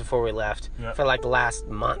 jobs before we left for like the last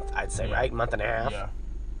month, I'd say, right? Month and a half.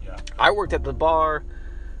 Yeah. I worked at the bar.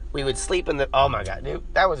 We would sleep in oh my God, dude,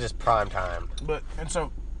 that was just prime time. And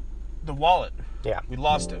so, the wallet. Yeah. We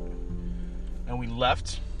lost it, and we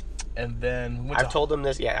left, and then I've told them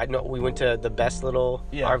this. Yeah, I know. We went to the best little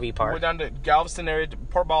RV park. We went down to Galveston area, to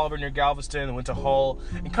Port Bolivar near Galveston, and went to Hull,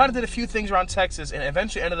 and kind of did a few things around Texas, and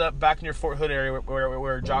eventually ended up back near Fort Hood area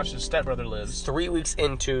where Josh's stepbrother lives. 3 weeks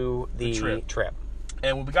into the trip.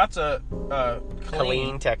 And when we got to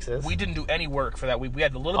Killeen, Texas, we didn't do any work for that. We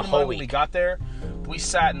had a little bit of money when we got there. We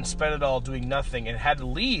sat and spent it all doing nothing, and had to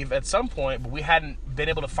leave at some point, but we hadn't been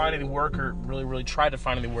able to find any work, or really tried to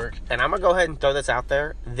find any work. And I'm going to go ahead and throw this out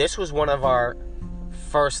there. This was one of our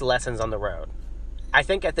first lessons on the road. I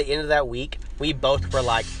think at the end of that week, we both were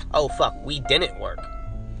like, oh, fuck, we didn't work.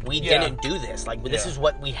 We didn't do this. Like, this is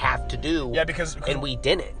what we have to do. Yeah, because and we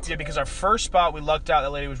didn't. Yeah, because our first spot, we lucked out.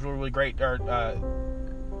 That lady was really, really great.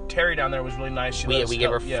 Terry down there was really nice. We gave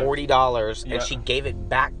her $40, and she gave it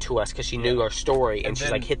back to us because she knew our story, and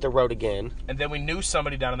she's like, hit the road again. And then we knew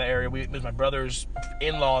somebody down in the area. It was my brother's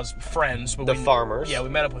in-laws' friends. But farmers. Yeah, we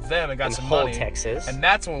met up with them and got some Hull, money. Texas. And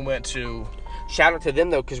that's when we went to... Shout out to them,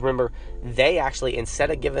 though, because remember, they actually,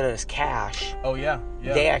 instead of giving us cash... Oh, yeah.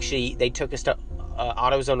 They took us to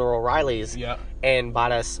AutoZone or O'Reilly's and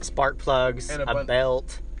bought us spark plugs, a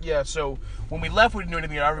belt... Yeah, so when we left, we didn't do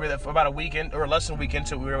anything in the RV. About a weekend, or less than a week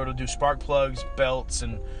into it, we were able to do spark plugs, belts,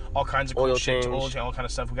 and all kinds of cool shit, oil change, all kind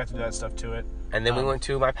of stuff. We got to do that stuff to it. And then we went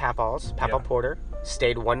to my Papa's, Porter,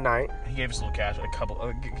 stayed one night. He gave us a little cash,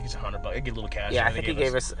 he's $100. He gave a little cash. Yeah, I think he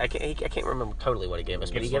gave us, I can't remember totally what he gave us,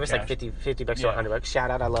 but he gave us like $50 to $100. Shout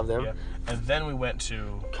out, I love them. Yeah. And then we went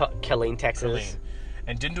to Killeen, Texas.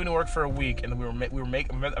 And didn't do any work for a week, and then I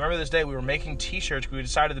remember this day, we were making t-shirts. We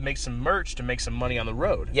decided to make some merch to make some money on the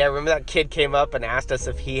road. Yeah, remember that kid came up and asked us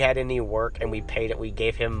if he had any work, and we paid it. We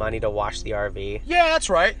gave him money to wash the RV. Yeah, that's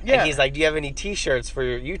right. Yeah. And he's like, do you have any t-shirts for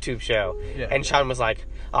your YouTube show? Yeah. And Sean was like,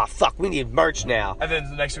 oh, fuck, we need merch now. And then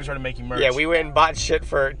the next week we started making merch. Yeah, we went and bought shit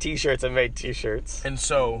for t-shirts and made t-shirts. And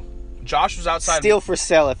so Josh was outside. Still for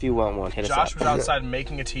sale if you want one. Hit us up. Josh was outside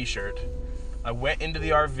making a t-shirt. I went into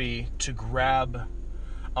the RV to grab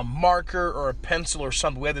a marker or a pencil or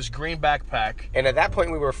something. We had this green backpack. And at that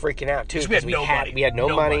point, we were freaking out, too. We had no money. We had no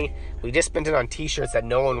money. We just spent it on T-shirts that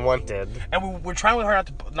no one wanted. And we're trying really hard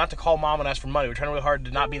not to call mom and ask for money. We're trying really hard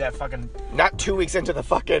to not be that fucking... Not 2 weeks into the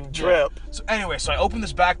fucking trip. Yeah. So anyway, I opened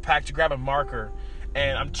this backpack to grab a marker.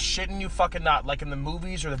 And I'm shitting you fucking not, like in the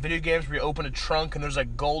movies or the video games where you open a trunk and there's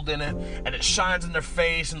like gold in it and it shines in their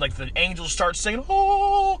face and like the angels start singing,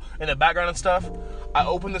 oh, in the background and stuff. I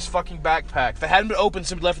opened this fucking backpack that hadn't been opened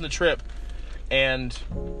since we left on the trip, and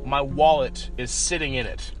my wallet is sitting in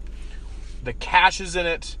it. The cash is in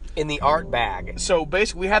it. In the art bag. So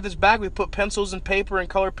basically, we had this bag we put pencils and paper and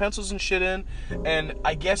colored pencils and shit in, and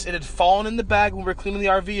I guess it had fallen in the bag when we were cleaning the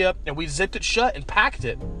RV up, and we zipped it shut and packed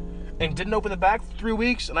it. And didn't open the bag for 3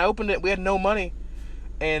 weeks, and I opened it. We had no money,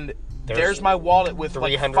 and there's my wallet with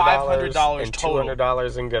like $500 and total,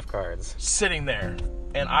 $200 in gift cards sitting there.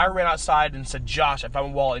 And I ran outside and said, "Josh, I found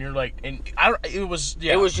my wallet." And you're like, and it was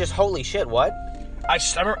just holy shit. What? I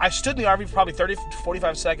remember I stood in the RV for probably 30 to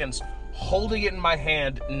 45 seconds, holding it in my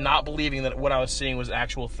hand, not believing that what I was seeing was an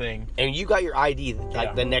actual thing. And you got your ID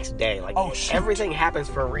like the next day. Like, oh shit, everything happens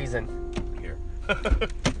for a reason. Here.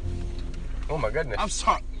 Oh my goodness.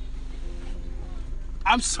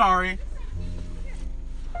 I'm sorry.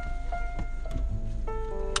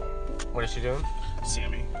 What is she doing?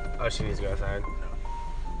 Sammy. Oh, she needs to go outside.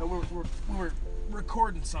 No, we're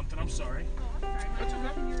recording something. I'm sorry. That's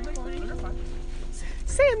okay. You're fine.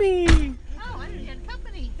 Sammy! Oh, I didn't get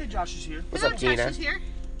company. Hey, Josh is here. What's Hello, up, Gina? Josh is here.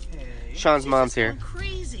 Hey. Sean's mom's here. Going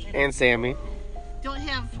crazy. And Sammy. Don't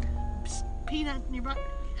have peanut in your butt.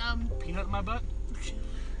 Peanut in my butt?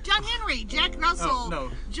 John Henry, Jack Russell, Oh,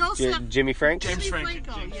 no. Joseph, Jimmy Frank? James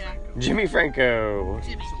Franco. yeah. Jimmy Franco.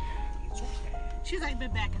 Jimmy. She's like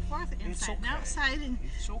been back and forth, inside and outside, and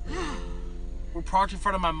It's okay. We're parked in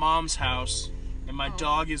front of my mom's house, and my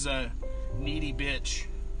dog is a needy bitch.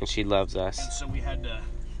 And she loves us. And so we had to...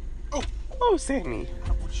 Oh, Sammy.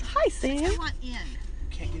 Hi, I Sam. want in. You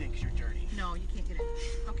can't get in because you're dirty. No, you can't get in.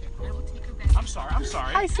 Okay, I will take her back. I'm sorry.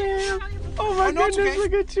 Hi, Sam. Oh, my no, it's goodness,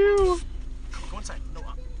 okay. look at you. Go inside. No,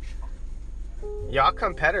 Yeah, I'll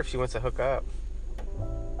come pet her if she wants to hook up.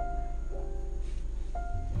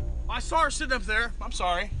 I saw her sitting up there. I'm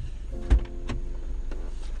sorry.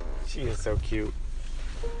 She is so cute.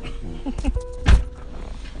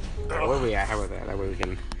 Where are we at? How about that? That way we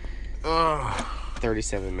can...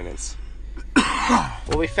 37 minutes.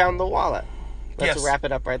 Well, we found the wallet. Let's Yes. wrap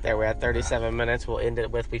it up right there. We're at 37 minutes. We'll end it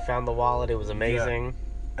with we found the wallet. It was amazing.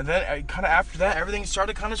 And then kind of after that, everything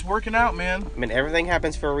started kind of working out, man. I mean, everything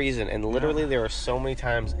happens for a reason. And literally, there are so many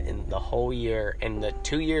times in the whole year, in the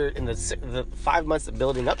 2 year, in the 5 months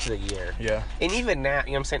building up to the year. Yeah. And even now, you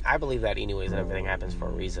know what I'm saying? I believe that anyways, that everything happens for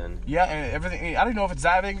a reason. Yeah, and everything, I don't know if it's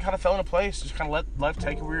that, everything kind of fell into place. Just kind of let life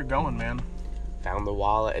take it where you're going, man. Found the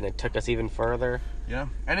wallet, and it took us even further. Yeah.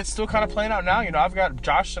 And it's still kind of playing out now. You know, I've got,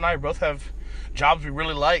 Josh and I both have jobs we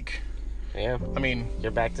really like. Yeah. I mean,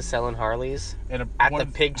 You're back to selling Harleys and at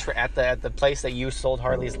the place that you sold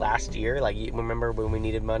Harleys last year. Like, you remember when we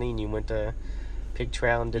needed money and you went to Pig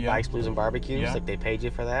Trail and did Bikes, Blues, and Barbecues? Yeah. Like, they paid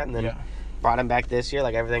you for that, and then Yeah. brought them back this year.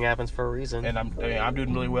 Like, everything happens for a reason. And I'm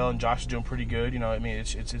doing really well, and Josh is doing pretty good. You know, I mean,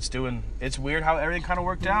 it's weird how everything kind of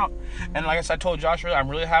worked out. And like I said, I told Josh earlier, I'm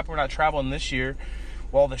really happy we're not traveling this year.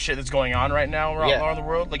 Well, the shit that's going on right now around the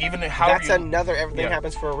world, like even That's another everything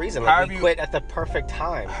happens for a reason. Like, we quit at the perfect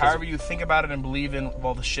time. However you think about it and believe in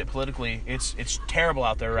all the shit politically, it's terrible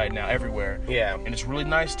out there right now everywhere. Yeah. And it's really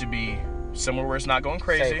nice to be somewhere where it's not going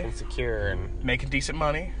crazy, Safe and secure, and making decent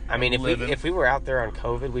money. I mean, if we were out there on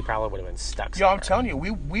COVID, we probably would have been stuck somewhere. Yo, I'm telling you,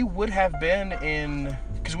 we would have been in,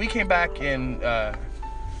 because we came back in.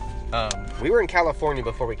 We were in California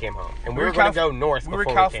before we came home, and we were going to go north. We were in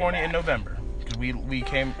California in November. We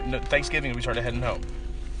came Thanksgiving. We started heading home.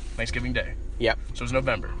 Thanksgiving Day. Yep. So it was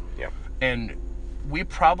November. Yep. And we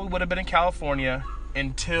probably would have been in California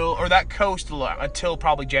until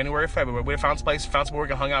probably January or February. We found some work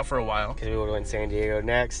and hung out for a while. Because we would have went to San Diego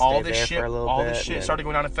next. All stayed this there shit. for a little All bit, this shit started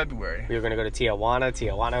going down in February. We were going to go to Tijuana.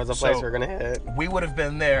 Tijuana was a place we were going to hit. We would have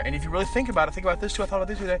been there, and if you really think about this too. I thought about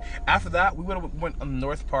this today. After that, we would have went on the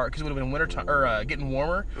north part because it would have been winter time or getting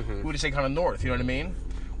warmer. Mm-hmm. We would have stayed kind of north. You know what I mean?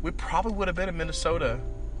 We probably would have been in Minnesota.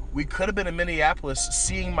 We could have been in Minneapolis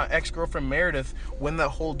seeing my ex-girlfriend Meredith when that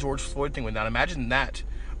whole George Floyd thing went down. Imagine that.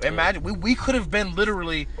 Imagine we could have been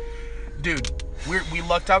literally, dude. We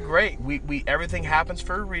lucked out great. We everything happens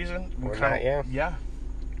for a reason. Yeah.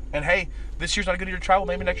 And hey, this year's not a good year to travel.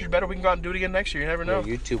 Maybe next year's better. We can go out and do it again next year. You never know.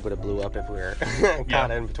 Yeah, YouTube would have blew up if we were caught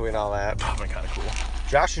in between all that. Oh my, kind of cool.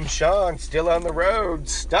 Josh and Sean still on the road,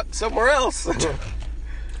 stuck somewhere else.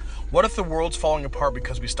 What if the world's falling apart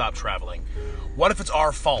because we stopped traveling? What if it's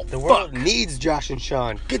our fault? The world needs Josh and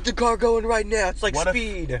Sean. Get the car going right now. It's like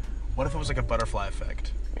Speed. What if it was like a butterfly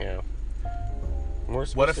effect? Yeah. We're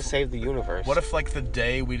supposed to save the universe. What if, like, the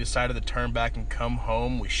day we decided to turn back and come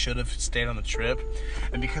home, we should have stayed on the trip,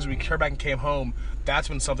 and because we turned back and came home, that's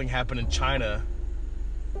when something happened in China?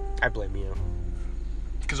 I blame you.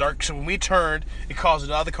 So when we turned, it caused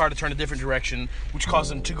another car to turn a different direction, which caused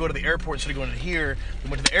them to go to the airport instead of going to here. We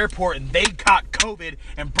went to the airport, and they caught COVID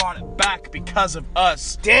and brought it back because of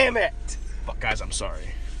us. Damn it! Fuck, guys, I'm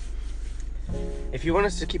sorry. If you want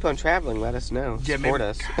us to keep on traveling, let us know. Yeah, Support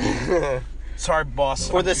us. Sorry, boss.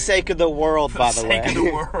 For the sake of the world, by the way. For the sake of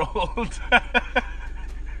the world.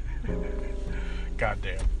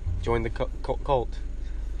 Goddamn. Join the cult.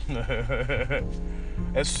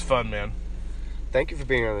 This is fun, man. Thank you for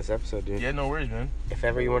being on this episode, dude. Yeah, no worries, man. If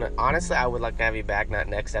ever you want to... Honestly, I would like to have you back, not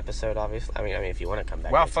next episode, obviously. I mean, if you want to come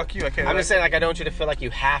back. Wow, fuck you. I can't... I'm just saying, like, I don't want you to feel like you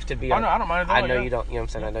have to be on... Oh, no, I don't mind at all. I know you don't... You know what I'm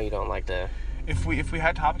saying? I know you don't like to... If we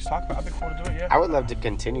had topics to talk about, I'd be cool to do it, yeah. I would love to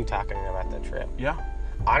continue talking about the trip. Yeah.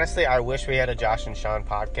 Honestly, I wish we had a Josh and Sean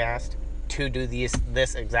podcast to do this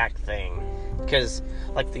exact thing. Because,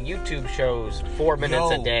 like, the YouTube shows 4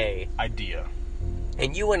 minutes a day. Idea.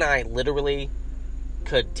 And you and I literally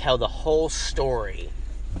could tell the whole story.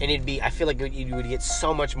 And it'd be... I feel like you would get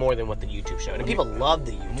so much more than what the YouTube showed. And people love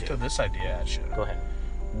the YouTube. Let me throw this idea at you. Go ahead.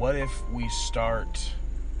 What if we start...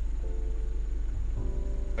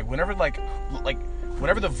 Like, whenever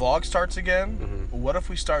the vlog starts again, what if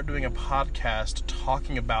we start doing a podcast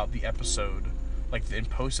talking about the episode, like, and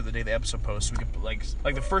post it the day the episode posts, so we could, like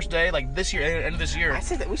the first day, like this year, end of this year. I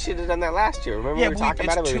said that we should have done that last year. Remember we were talking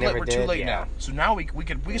about it, but we never did. We're too late now. So now we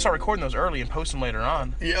can start recording those early and post them later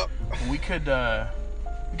on. Yep. We could do one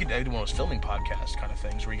of those filming podcast kind of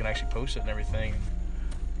things where you can actually post it and everything.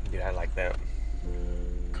 Dude, I like that.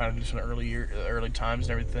 Kind of do some early times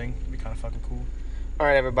and everything. It'd be kind of fucking cool. All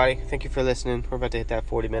right, everybody. Thank you for listening. We're about to hit that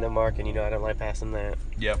 40-minute mark, and you know I don't like passing that.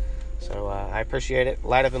 Yep. So I appreciate it.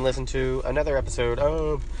 Light up and listen to another episode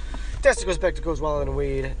of Testicles, Spectacles, Wallet, and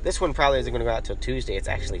Weed. This one probably isn't going to go out till Tuesday. It's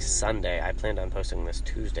actually Sunday. I planned on posting this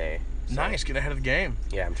Tuesday. So. Nice. Get ahead of the game.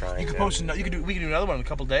 Yeah, I'm trying. You can post. We can do another one in a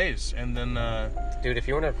couple days, and then. Dude, if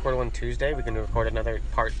you want to record one Tuesday, we can record another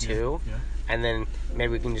part 2. Yeah. And then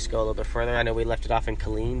maybe we can just go a little bit further. I know we left it off in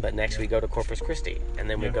Killeen, but next we go to Corpus Christi. And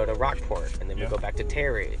then we go to Rockport. And then we go back to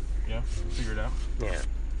Terry. Yeah, figure it out. Yeah.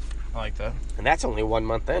 I like that. And that's only 1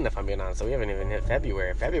 month in, if I'm being honest. So we haven't even hit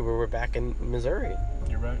February. February, we're back in Missouri.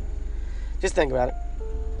 You're right. Just think about it.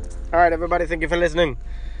 All right, everybody. Thank you for listening.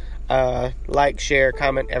 Like, share,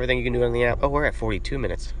 comment, everything you can do on the app. Oh, we're at 42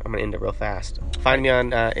 minutes. I'm going to end it real fast. Find me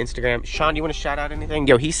on Instagram. Sean, do you want to shout out anything?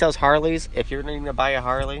 Yo, he sells Harleys. If you're needing to buy a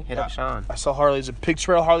Harley, hit up Sean. I sell Harleys at Pig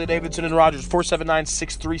Trail, Harley Davidson, and Rogers.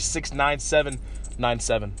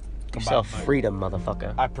 479-636-9797. You sell freedom,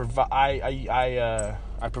 motherfucker. I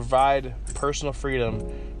provide personal freedom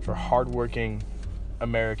for hardworking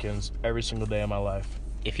Americans every single day of my life.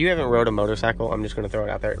 If you haven't rode a motorcycle, I'm just going to throw it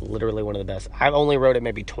out there. Literally one of the best. I've only rode it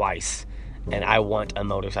maybe twice, and I want a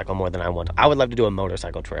motorcycle more than I want. I would love to do a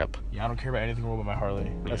motorcycle trip. Yeah, I don't care about anything wrong with my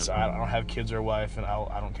Harley. I don't have kids or a wife, and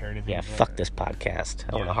I don't care anything. Yeah, fuck this podcast.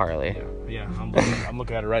 I want a Harley. Yeah, I'm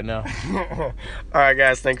looking at it right now. All right,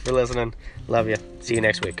 guys. Thank you for listening. Love you. See you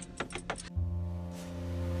next week.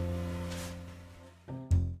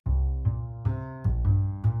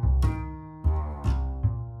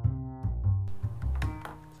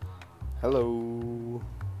 Hello.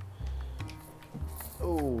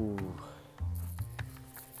 Oh.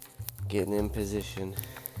 Getting in position.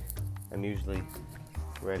 I'm usually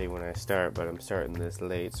ready when I start, but I'm starting this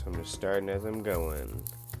late, so I'm just starting as I'm going.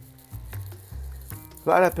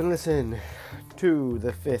 Light up and listen to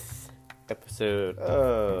the 5th episode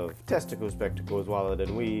of Testicles, Spectacles, Wallet,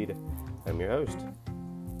 and Weed. I'm your host.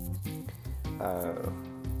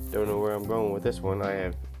 Don't know where I'm going with this one. I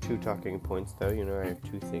have 2 talking points, though. You know, I have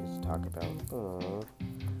 2 things to talk about. Oh,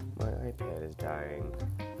 my iPad is dying.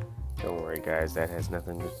 Don't worry, guys. That has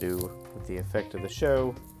nothing to do with the effect of the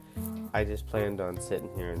show. I just planned on sitting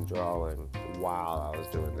here and drawing while I was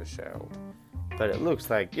doing the show. But it looks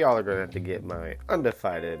like y'all are going to have to get my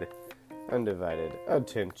undivided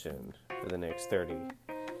attention for the next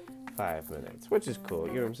 35 minutes, which is cool.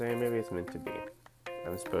 You know what I'm saying? Maybe it's meant to be.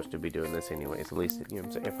 I'm supposed to be doing this anyways. At least, you know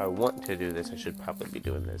what I'm saying? If I want to do this, I should probably be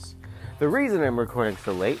doing this. The reason I'm recording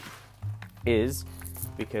so late is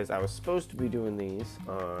because I was supposed to be doing these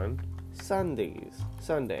on Sundays,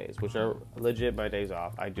 which are legit my days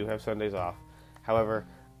off. I do have Sundays off. However,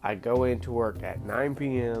 I go into work at 9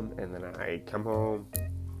 p.m. and then I come home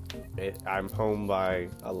I'm home by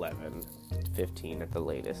 11:15 at the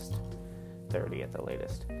latest, 30 at the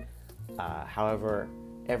latest. However,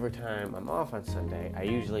 every time I'm off on Sunday, I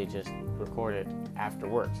usually just record it after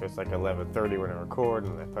work. So it's like 11:30 when I record,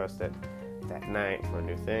 and I post it that night for a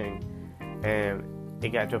new thing. And it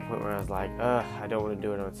got to a point where I was like, I don't want to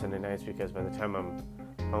do it on Sunday nights, because by the time I'm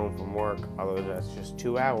home from work, although that's just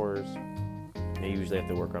 2 hours, I usually have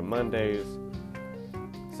to work on Mondays.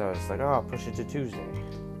 So I was like, I'll push it to Tuesday.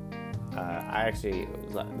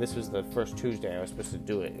 This was the first Tuesday I was supposed to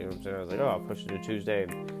do it. You know what I'm saying? I was like, I'll push it to Tuesday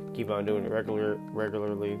and keep on doing it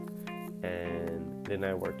regularly. And then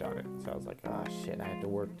I worked on it. So I was like, shit, I have to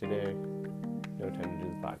work today. No time to do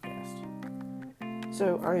the podcast.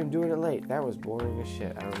 So I am doing it late. That was boring as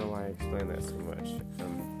shit. I don't know why I explained that so much.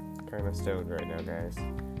 I'm kind of stoned right now, guys.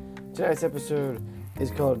 Tonight's episode is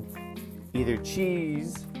called either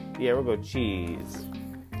cheese. Yeah, we'll go cheese.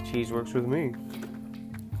 Cheese works with me.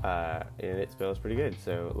 And it smells pretty good.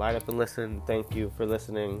 So light up and listen. Thank you for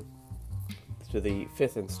listening to the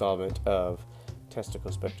 5th installment of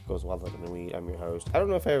Testicle Spectacles While Living the Weed. I'm your host. I don't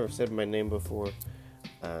know if I ever said my name before,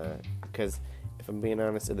 because if I'm being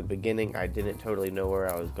honest, in the beginning I didn't totally know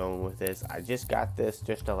where I was going with this. I just got this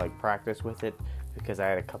just to practice with it, because I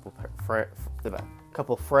had a couple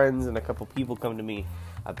friends and a couple people come to me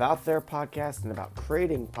about their podcast and about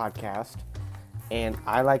creating podcast, and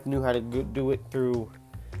I knew how to do it through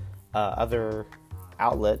other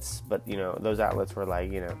outlets, but those outlets were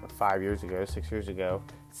 5 years ago, 6 years ago.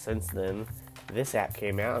 Since then, this app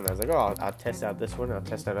came out, and I was like, I'll test out this one, I'll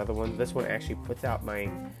test out other ones. This one actually puts out my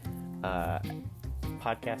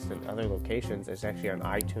podcast in other locations. It's actually on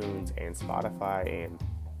iTunes and Spotify, and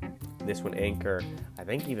this one Anchor, I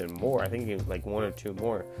think even more. I think even 1 or 2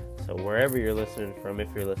 more. So wherever you're listening from, if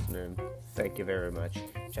you're listening, thank you very much.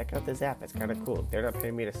 Check out this app. It's kind of cool. They're not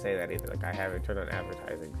paying me to say that either. I haven't turned on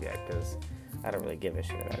advertising yet, because I don't really give a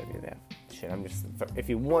shit about any of that shit. If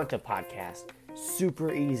you want a podcast,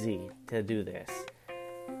 super easy to do this.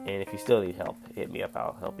 And if you still need help, hit me up.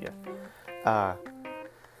 I'll help you.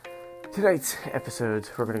 Tonight's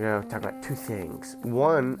episodes, we're going to go talk about 2 things.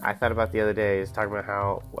 One, I thought about the other day, is talking about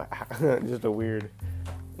how just a weird,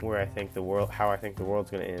 how I think the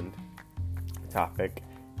world's going to end topic.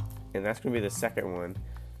 And that's going to be the second one.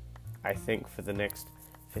 I think for the next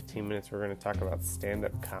 15 minutes, we're going to talk about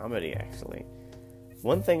stand-up comedy, actually.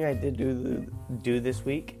 One thing I did do this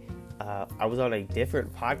week, I was on a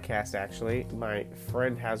different podcast, actually. My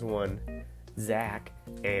friend has one, Zach,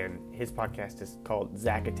 and his podcast is called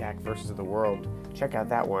Zach Attack versus the World. Check out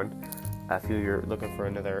that one if you're looking for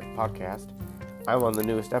another podcast. I'm on the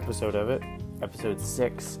newest episode of it, episode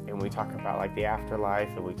 6, and we talk about the afterlife,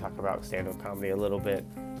 and we talk about stand-up comedy a little bit.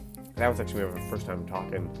 That was actually my first time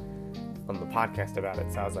talking on the podcast about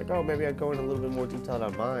it, so I was like, maybe I'd go in a little bit more detail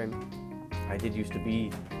on mine. I did used to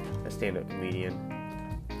be a stand-up comedian.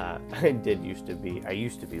 I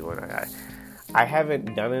used to be one. I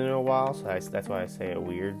haven't done it in a while, so that's why I say it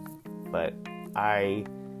weird. But I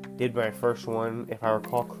did my first one, if I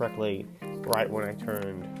recall correctly, right when I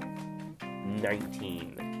turned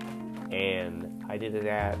 19. And I did it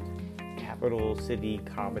at Capital City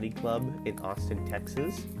Comedy Club in Austin,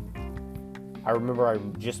 Texas. I remember I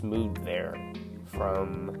just moved there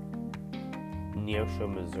from Neosho,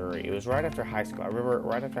 Missouri. It was right after high school. I remember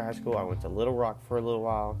right after high school, I went to Little Rock for a little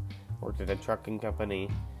while, worked at a trucking company,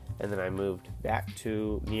 and then I moved back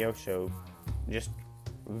to Neosho just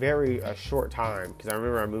a short time, because I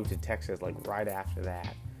remember I moved to Texas right after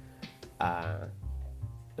that.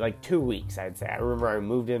 2 weeks, I'd say. I remember I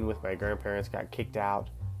moved in with my grandparents, got kicked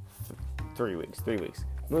out 3 weeks.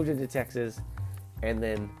 Moved into Texas, and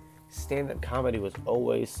then stand-up comedy was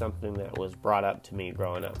always something that was brought up to me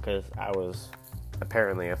growing up, because I was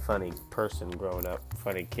apparently a funny person growing up,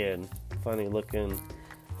 funny kid, funny looking,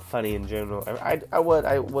 funny in general. I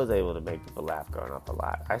was able to make people laugh growing up a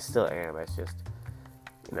lot. I still am. It's just,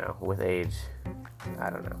 with age, I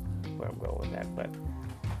don't know where I'm going with that, but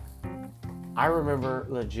I remember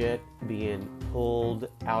legit being pulled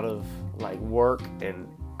out of work, and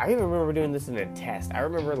I even remember doing this in a test. I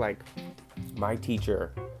remember my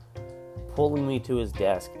teacher pulling me to his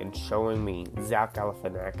desk and showing me Zach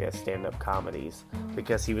Galifianakis stand-up comedies,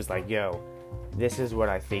 because he was like, yo, this is what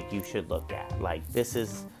I think you should look at.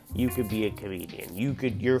 You could be a comedian.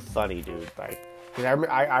 You're funny, dude. Because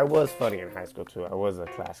I was funny in high school, too. I was a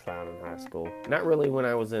class clown in high school. Not really when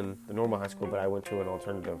I was in the normal high school, but I went to an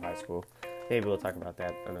alternative high school. Maybe we'll talk about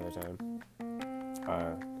that another time.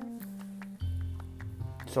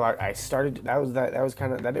 So I started, that was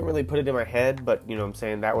kind of, that didn't really put it in my head, but, I'm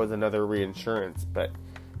saying, that was another reinsurance. But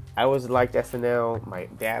I always liked SNL. My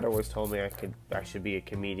dad always told me I should be a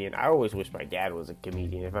comedian. I always wish my dad was a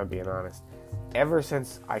comedian, if I'm being honest. Ever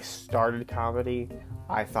since I started comedy,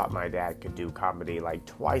 I thought my dad could do comedy like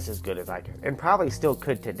twice as good as I could, and probably still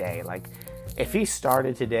could today. Like, if he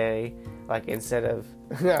started today, like instead of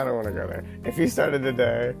I don't want to go there. If he started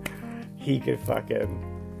today, he could fucking.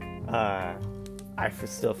 I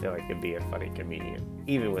still feel like he'd be a funny comedian,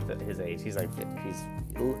 even with his age. He's like 50. He's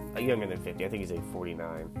younger than 50. I think he's like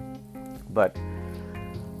 49. But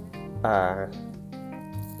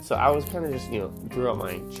so I was kind of just, throughout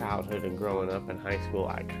my childhood and growing up in high school,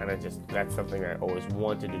 I kind of just, that's something I always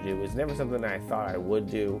wanted to do. It was never something that I thought I would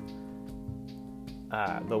do.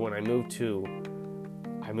 But when I moved to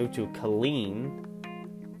Killeen,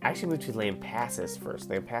 I actually moved to Lampasas first,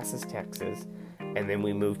 Lampasas, Texas, and then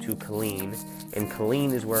we moved to Killeen, and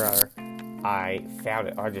Killeen is where I found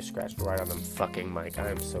it. Oh, I just scratched right on the fucking mic.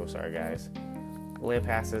 I'm so sorry, guys.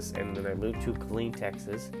 Lampasas, and then I moved to Killeen,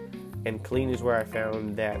 Texas. And Killeen is where I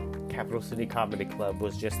found that Capital City Comedy Club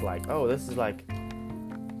was just like, oh, this is like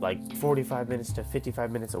 45 minutes to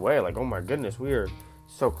 55 minutes away. Like, oh my goodness, we are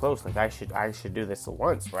so close. Like, I should do this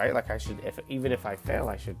once, right? Like, I should, even if I fail,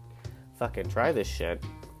 I should fucking try this shit.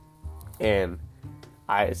 And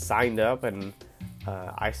I signed up, and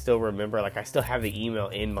I still remember, like, I still have the email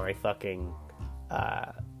in my fucking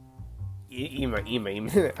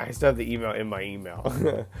email. I still have the email in my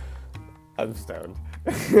email. I'm stoned.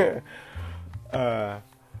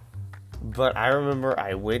 But I remember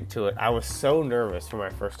I went to it. I was so nervous for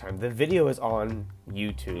my first time. The video is on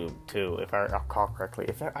YouTube too, if I recall correctly.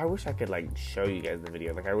 I wish I could like show you guys the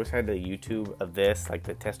video. Like, I wish I had the YouTube of this, like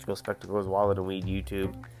the Testicle Spectacles Wallet and Weed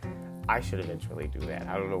YouTube. I should eventually do that.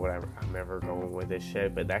 I don't know what I'm ever going with this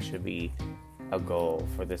shit, but that should be a goal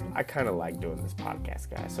for this. I kind of like doing this podcast,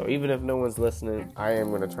 guys. So even if no one's listening, I am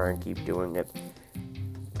going to try and keep doing it,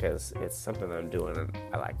 because it's something I'm doing and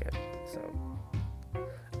I like it. So,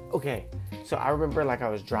 okay. So I remember, like, I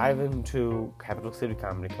was driving to Capital City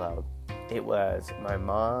Comedy Club. It was my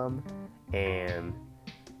mom and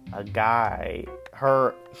a guy.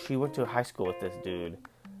 She went to high school with this dude,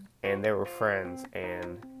 and they were friends.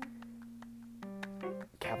 And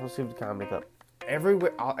Capital City Comedy Club,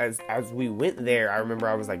 everywhere, as we went there, I remember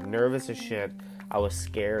I was like nervous as shit. I was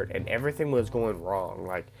scared, and everything was going wrong.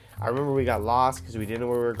 Like, I remember we got lost because we didn't know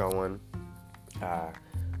where we were going.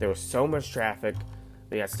 There was so much traffic.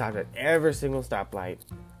 We got stopped at every single stoplight.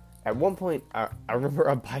 At one point, I remember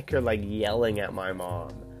a biker like yelling at my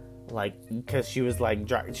mom, like, because she was like,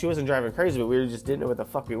 she wasn't driving crazy, but we just didn't know what the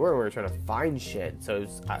fuck we were. We were trying to find shit. So it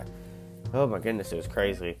was, oh my goodness, it was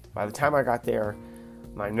crazy. By the time I got there,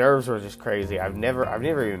 my nerves were just crazy. I've never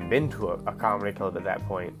even been to a comedy club at that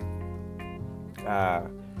point.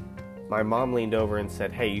 My mom leaned over and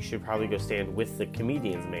said, hey, you should probably go stand with the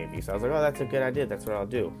comedians maybe. So I was like, oh, that's a good idea. That's what I'll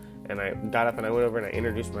do. And I got up and I went over and I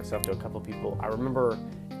introduced myself to a couple people. I remember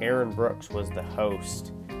Aaron Brooks was the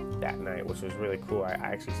host that night, which was really cool. I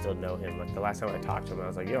actually still know him. Like, the last time I talked to him, I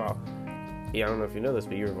was like, I don't know if you know this,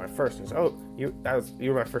 but you were my first. And he said,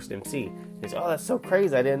 you were my first MC. He said, oh, that's so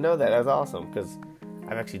crazy. I didn't know that. That's awesome. Because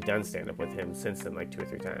I've actually done stand-up with him since then, like 2 or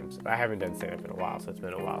 3 times. But I haven't done stand-up in a while, so it's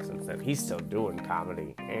been a while since then. He's still doing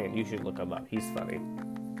comedy, and you should look him up. He's funny.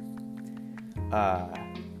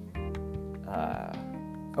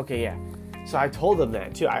 Okay, yeah. So I told them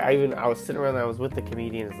that, too. I was sitting around, I was with the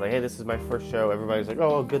comedians, like, hey, this is my first show. Everybody's like,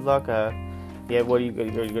 oh, good luck. Yeah, what are you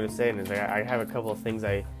going to say? And it's like, I have a couple of things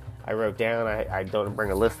I wrote down. I don't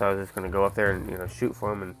bring a list. I was just going to go up there and, shoot for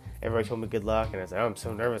them. And everybody told me good luck. And I was like, oh, I'm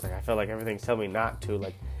so nervous. Like, I felt like everything's telling me not to.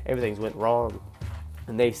 Like, everything's went wrong.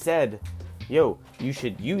 And they said, yo, you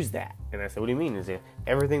should use that. And I said, what do you mean? Is it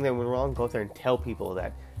everything that went wrong? Go up there and tell people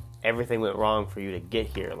that everything went wrong for you to get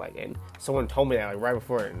here. Like, and someone told me that, like, right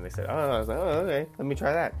before it. And they said, oh, I was like, oh, okay, let me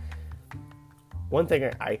try that. One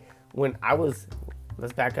thing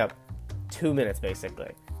let's back up 2 minutes,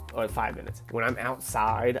 basically. Or 5 minutes. When I'm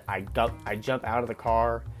outside, I jump out of the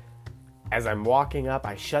car. As I'm walking up,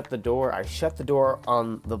 I shut the door. I shut the door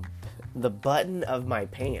on the button of my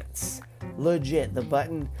pants. Legit,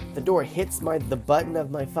 the door hits the button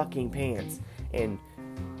of my fucking pants and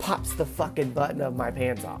pops the fucking button of my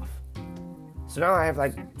pants off. So now I have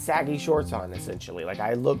like saggy shorts on, essentially. Like,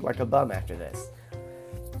 I look like a bum after this.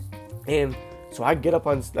 And so I get up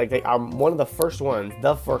on, like, I'm one of the first one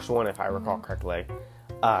if I recall correctly.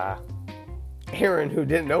 Aaron, who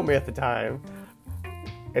didn't know me at the time,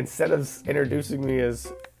 instead of introducing me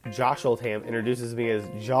as Josh Oldham, introduces me as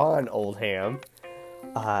John Oldham.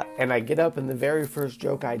 And I get up, and the very first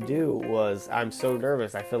joke I do was, I'm so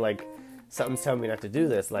nervous. I feel like something's telling me not to do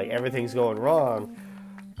this. Like, everything's going wrong.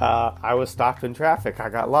 I was stopped in traffic. I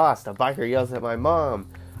got lost. A biker yells at my mom.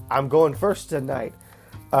 I'm going first tonight.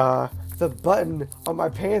 The button on my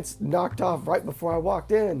pants knocked off right before I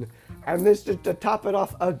walked in. And this just to top it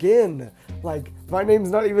off again. Like, my name's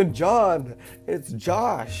not even John. It's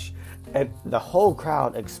Josh. And the whole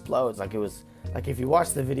crowd explodes. Like, it was... Like, if you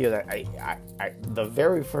watch the video, that the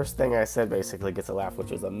very first thing I said basically gets a laugh, which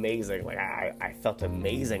was amazing. Like, I felt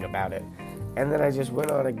amazing about it. And then I just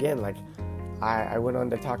went on again. Like, I went on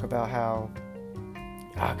to talk about how...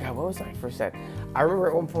 Oh, God, what was I first said? I remember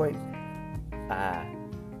at one point,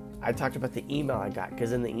 I talked about the email I got.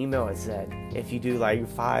 Because in the email it said, if you do, like,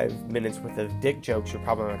 5 minutes worth of dick jokes, you're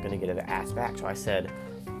probably not going to get an ass back. So I said,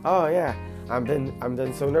 oh, yeah. I've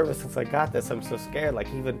been so nervous since I got this. I'm so scared.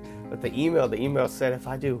 Like, even with the email said if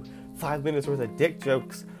I do 5 minutes worth of dick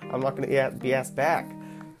jokes, I'm not going to be asked back.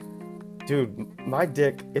 Dude, my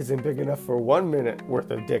dick isn't big enough for 1 minute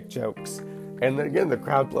worth of dick jokes. And then again, the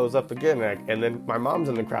crowd blows up again. And then my mom's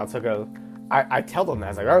in the crowd, so I tell them that. I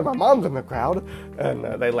was like, oh, my mom's in the crowd. And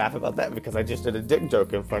they laugh about that because I just did a dick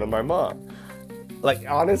joke in front of my mom. Like,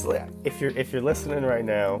 honestly, if you're listening right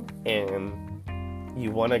now and you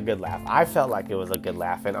want a good laugh. I felt like it was a good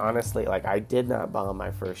laugh, and honestly, like, I did not bomb my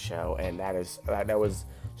first show, and that was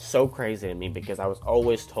so crazy to me because I was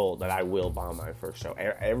always told that I will bomb my first show.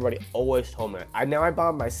 Everybody always told me that. I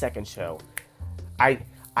bombed my second show. I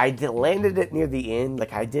landed it near the end.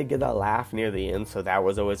 Like, I did get a laugh near the end, so that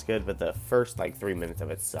was always good, but the first, 3 minutes of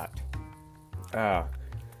it sucked. But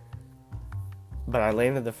I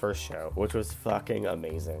landed the first show, which was fucking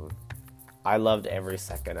amazing. I loved every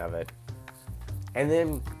second of it. And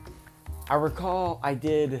then, I recall I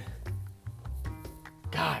did,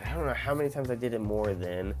 God, I don't know how many times I did it more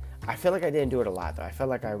than, I feel like I didn't do it a lot though. I felt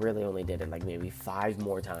like I really only did it like maybe 5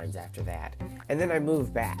 more times after that. And then I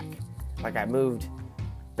moved back. Like, I moved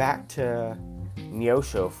back to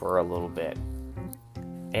Neosho for a little bit.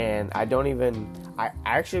 And I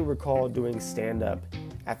actually recall doing stand-up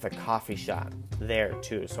at the coffee shop there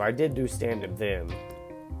too. So I did do stand-up then,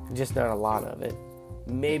 just not a lot of it.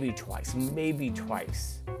 Maybe twice. And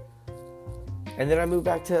then I moved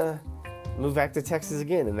back to Texas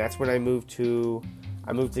again, and that's when I moved to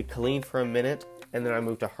Killeen for a minute, and then I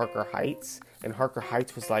moved to Harker Heights, and Harker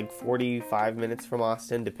Heights was like 45 minutes from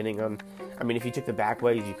Austin, depending on, I mean, if you took the back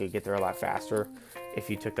ways, you could get there a lot faster. If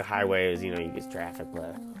you took the highways, you get traffic.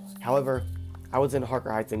 However, I was in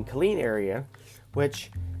Harker Heights and Killeen area,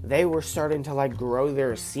 which they were starting to like grow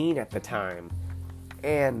their scene at the time,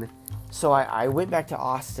 and so I went back to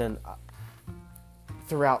Austin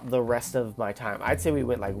throughout the rest of my time. I'd say we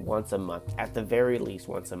went like once a month, at the very least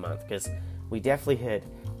once a month, because we definitely hit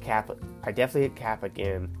Cap. I definitely hit Cap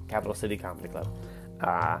again, Capital City Comedy Club.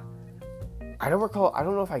 I don't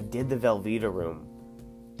know if I did the Velveeta Room.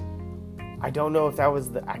 I don't know if that was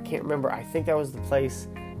I can't remember. I think that was the place,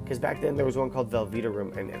 because back then there was one called Velveeta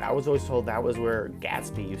Room, and I was always told that was where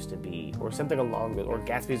Gatsby used to be, or something along with, or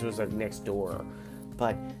Gatsby's was like next door.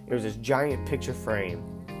 But it was this giant picture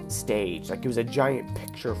frame stage. Like, it was a giant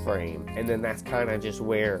picture frame. And then that's kind of just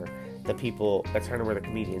where that's kind of where the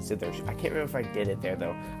comedians did their show. I can't remember if I did it there,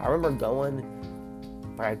 though. I remember going,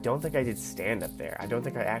 but I don't think I did stand-up there. I don't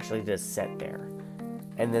think I actually did a set there.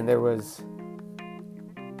 And then there was...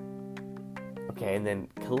 Okay, and then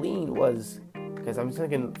Killeen was... Because I'm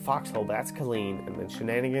thinking Foxhole, but that's Killeen. And then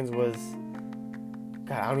Shenanigans was...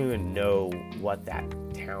 God, I don't even know what that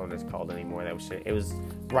town is called anymore. It was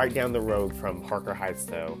right down the road from Harker Heights,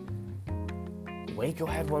 though. Waco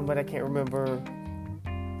had one, but I can't remember.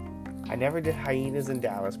 I never did Hyenas in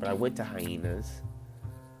Dallas, but I went to Hyenas.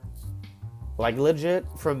 Like, legit,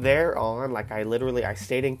 from there on, like, I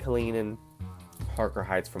stayed in Killeen and Harker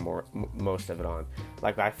Heights for most of it on.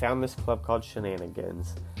 Like, I found this club called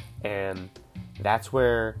Shenanigans, and that's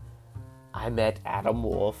where I met Adam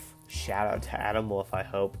Wolf. Shout out to Adam Wolf. I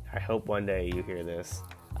hope one day you hear this.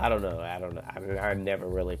 I don't know. I never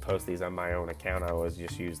really post these on my own account. I always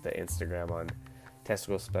just use the Instagram on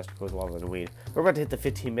Testicles, Spectacles, Wallet, and Weed. We're about to hit the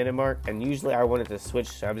 15-minute mark, and usually I wanted to switch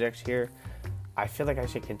subjects here. I feel like I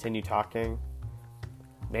should continue talking.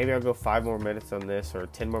 Maybe I'll go 5 more minutes on this, or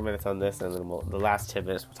 10 more minutes on this, and then the last 10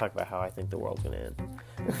 minutes we'll talk about how I think the world's going to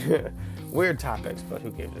end. Weird topics, but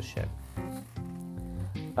who gives a shit?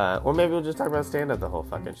 Or maybe we'll just talk about stand-up the whole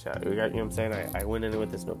fucking show. You know what I'm saying? I went in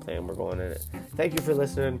with this no plan. We're going in it. Thank you for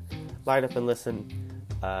listening. Light up and listen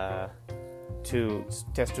to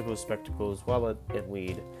Testicles, Spectacles, Wallet, and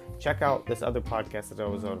Weed. Check out this other podcast that I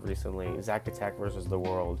was on recently, Zack Attack versus the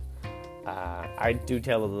World. I do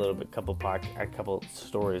tell a couple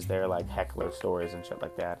stories there, like heckler stories and shit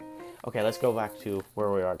like that. Okay, let's go back to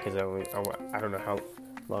where we are, because I don't know how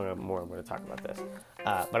long more I'm going to talk about this.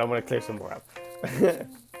 But I'm going to clear some more up.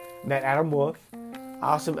 Met Adam Wolf.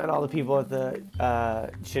 I also met all the people at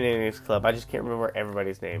the Shenanigans Club. I just can't remember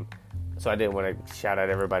everybody's name. So I didn't want to shout out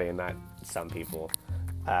everybody and not some people.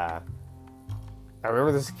 I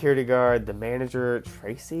remember the security guard, the manager,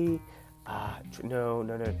 Tracy.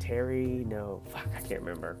 No, Terry. No, fuck, I can't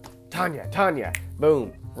remember. Tanya.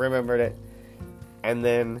 Boom, remembered it. And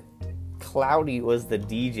then Cloudy was the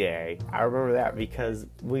DJ. I remember that because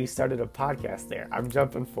we started a podcast there. I'm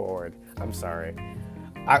jumping forward. I'm sorry.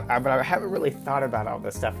 But I haven't really thought about all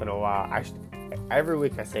this stuff in a while. Every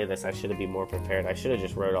week I say this, I should have been more prepared. I should have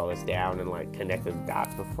just wrote all this down and like connected the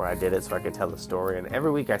dots before I did it so I could tell the story. And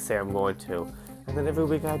every week I say I'm going to, and then every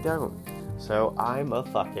week I don't. So I'm a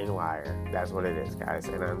fucking liar. That's what it is, guys,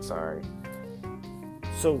 and I'm sorry.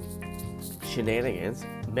 So, Shenanigans,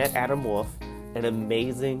 met Adam Wolf, an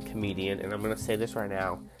amazing comedian, and I'm going to say this right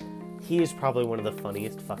now. He is probably one of the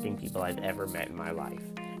funniest fucking people I've ever met in my life.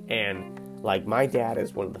 And like, my dad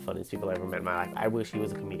is one of the funniest people I ever met in my life. I wish he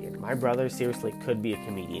was a comedian. My brother seriously could be a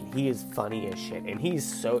comedian. He is funny as shit. And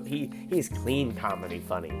he's clean comedy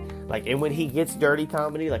funny. Like, and when he gets dirty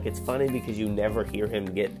comedy, like, it's funny because you never hear him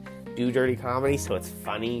do dirty comedy, so it's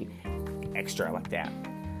funny extra like that.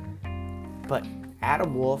 But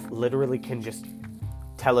Adam Wolf literally can just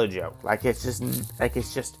tell a joke. Like, it's just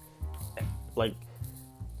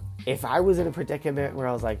if I was in a predicament where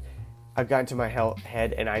I was like, I got into my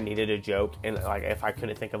head and I needed a joke, and like if I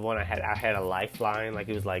couldn't think of one, I had a lifeline. Like,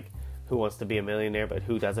 it was like, who wants to be a millionaire but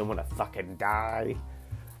who doesn't want to fucking die?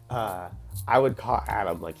 I would call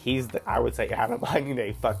Adam. Like, I would say, Adam, I need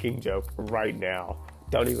a fucking joke right now.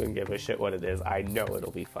 Don't even give a shit what it is. I know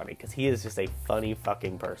it'll be funny because he is just a funny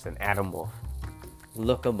fucking person. Adam Wolf.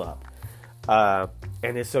 Look him up.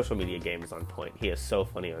 And his social media game is on point. He is so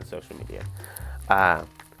funny on social media.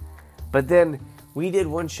 But then we did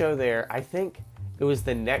one show there. I think it was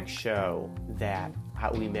the next show that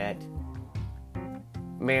we met.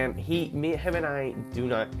 Man, him and I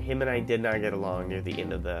did not get along near the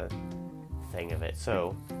end of the thing of it.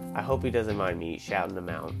 So I hope he doesn't mind me shouting him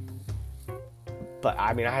out. But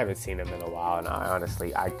I mean, I haven't seen him in a while, and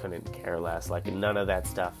I couldn't care less. Like, none of that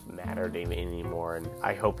stuff mattered to me anymore. And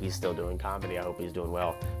I hope he's still doing comedy. I hope he's doing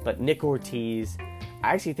well. But Nick Ortiz,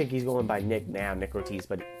 I actually think he's going by Nick now, Nick Ortiz.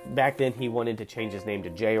 But back then, he wanted to change his name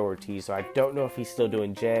to Jay Ortiz. So I don't know if he's still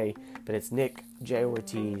doing Jay, but it's Nick J.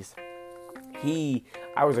 Ortiz. I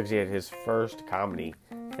was actually at his first comedy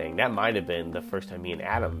thing. That might have been the first time me and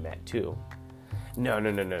Adam met, too. No.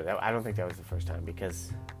 I don't think that was the first time,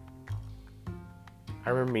 because I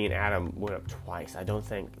remember me and Adam went up twice. I don't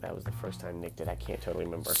think that was the first time Nick did. I can't totally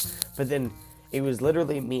remember. But then it was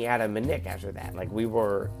literally me, Adam, and Nick after that. Like, we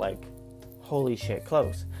were, like, holy shit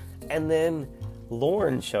close. And then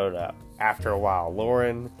Lauren showed up after a while.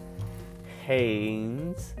 Lauren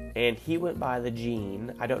Haynes. And he went by the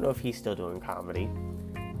Gene. I don't know if he's still doing comedy.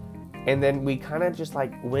 And then we kind of just,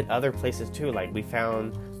 like, went other places, too. Like, we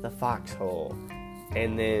found the Foxhole.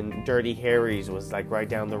 And then Dirty Harry's was, like, right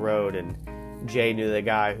down the road. And Jay knew the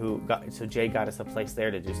guy so Jay got us a place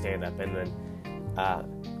there to do stand-up. And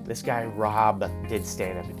then this guy, Rob, did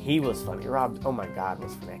stand-up. And he was funny. Rob, oh my God,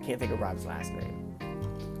 was funny. I can't think of Rob's last name.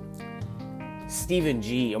 Stephen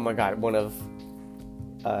G, oh my God, one of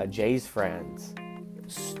Jay's friends.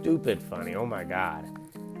 Stupid funny, oh my God.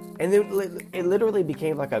 And then it literally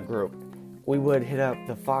became like a group. We would hit up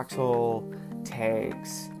the Foxhole,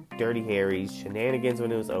 Tanks, Dirty Harry's, Shenanigans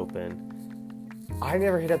when it was open. I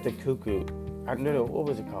never hit up the Cuckoo. No, what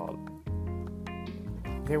was it called?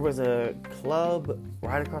 There was a club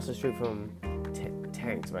right across the street from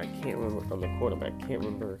Tanks, but I can't remember, from the corner, but I can't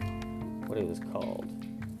remember what it was called.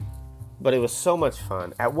 But it was so much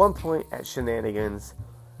fun. At one point at Shenanigans,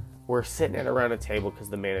 we're sitting around a table because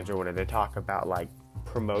the manager wanted to talk about, like,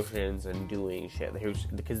 promotions and doing shit.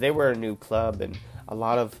 Because they were a new club, and a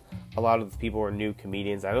lot of the people were new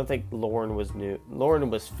comedians. I don't think Lauren was new. Lauren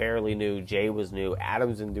was fairly new. Jay was new.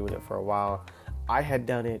 Adam's been doing it for a while. I had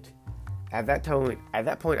done it at that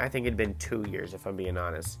point. I think it'd been 2 years, if I'm being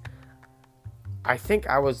honest. I think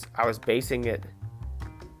I was basing it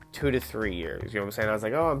 2 to 3 years. You know what I'm saying? I was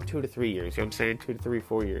like, oh, I'm 2 to 3 years. You know what I'm saying? 2 to 3,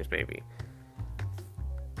 4 years maybe.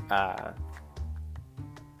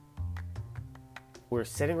 We're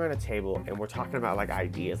sitting around a table and we're talking about, like,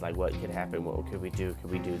 ideas, like what could happen, what could we do,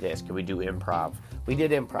 could we do this, could we do improv. We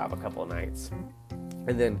did improv a couple of nights,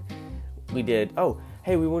 and then we did, oh,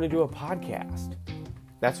 hey, we want to do a podcast.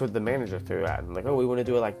 That's what the manager threw out. I'm like, oh, we want to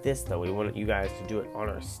do it like this, though. We want you guys to do it on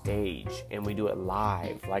our stage, and we do it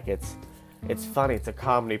live, like it's it's funny. It's a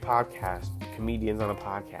comedy podcast, comedians on a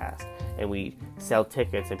podcast, and we sell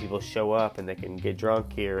tickets and people show up and they can get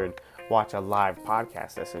drunk here and watch a live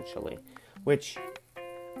podcast essentially, which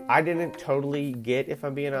I didn't totally get, if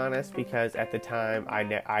I'm being honest, because at the time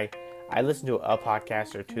I listened to a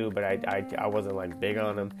podcast or two, but I wasn't like big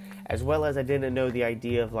on them, as well as I didn't know the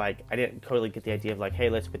idea of like, I didn't totally get the idea of like, hey,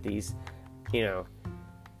 let's put these, you know,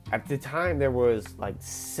 at the time there was like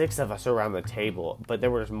 6 of us around the table, but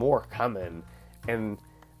there was more coming, and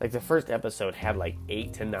like the first episode had like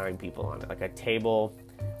 8 to 9 people on it, like a table,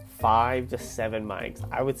 5 to 7 mics.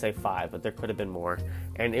 I would say 5, but there could have been more.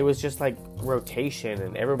 And it was just like rotation,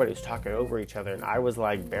 and everybody was talking over each other, and I was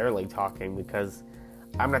like barely talking because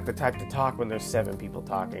I'm not the type to talk when there's 7 people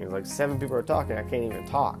talking. It's like 7 people are talking, I can't even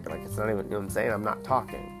talk. Like, it's not even, you know what I'm saying? I'm not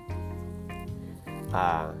talking.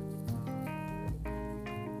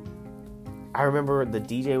 I remember the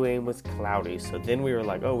DJ name was Cloudy, so then we were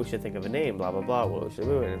like, oh, we should think of a name, blah, blah, blah, what we should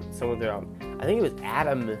do. And someone there, I think it was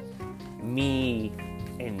Adam, me,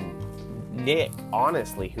 and Nick,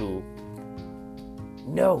 honestly, who...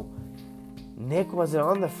 No, Nick wasn't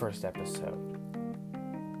on the first episode.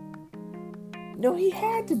 No, he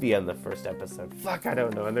had to be on the first episode. Fuck, I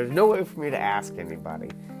don't know, and there's no way for me to ask anybody.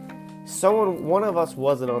 One of us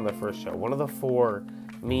wasn't on the first show. One of the 4,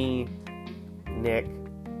 me, Nick,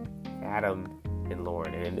 Adam, and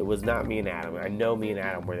Lauren, and it was not me and Adam. I know me and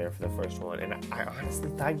Adam were there for the first one, and I honestly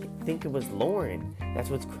think it was Lauren. That's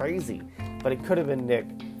what's crazy, but it could have been Nick.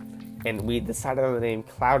 And we decided on the name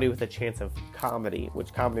Cloudy with a Chance of Comedy,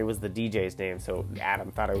 which comedy was the DJ's name, so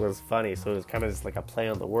Adam thought it was funny, so it was kind of just like a play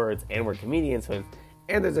on the words, and we're comedians, so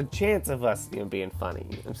and there's a chance of us, you know, being funny,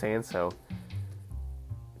 you know what I'm saying? So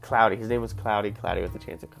Cloudy, his name was Cloudy with a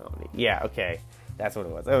Chance of Comedy. Yeah, okay, that's what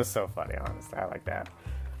it was. It was so funny, honestly. I like that.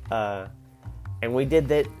 And we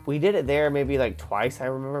did it there maybe like twice, I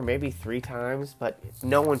remember, maybe 3 times, but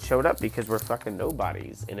no one showed up because we're fucking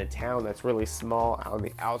nobodies in a town that's really small on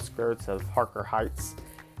the outskirts of Harker Heights.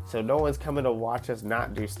 So no one's coming to watch us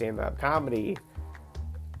not do stand-up comedy,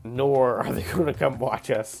 nor are they going to come watch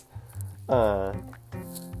us,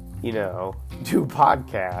 you know, do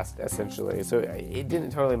podcast, essentially. So it didn't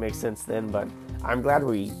totally make sense then, but I'm glad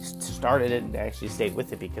we started it and actually stayed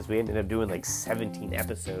with it, because we ended up doing like 17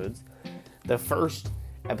 episodes. The first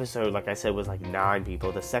episode, like I said, was like 9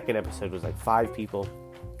 people. The second episode was like 5 people.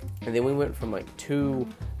 And then we went from like 2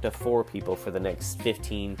 to 4 people for the next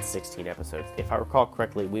 15, 16 episodes. If I recall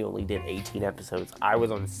correctly, we only did 18 episodes. I was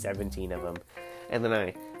on 17 of them. And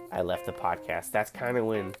then I left the podcast. That's kind of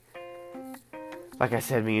when, like I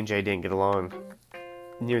said, me and Jay didn't get along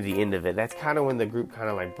near the end of it. That's kind of when the group kind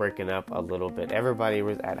of like breaking up a little bit. Everybody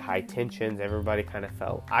was at high tensions. Everybody kind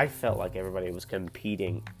of I felt like everybody was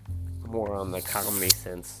competing more on the comedy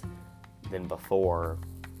sense than before.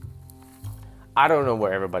 I don't know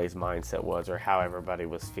where everybody's mindset was or how everybody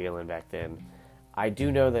was feeling back then. I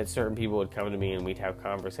do know that certain people would come to me and we'd have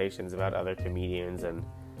conversations about other comedians, and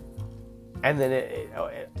then it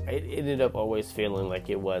ended up always feeling like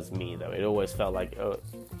it was me, though. It always felt like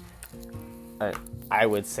I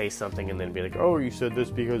would say something and then be like, oh, you said this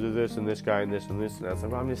because of this and this guy and this and this. And I was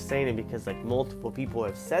like, well, I'm just saying it because like multiple people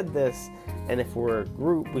have said this, and if we're a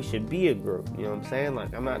group, we should be a group. You know what I'm saying?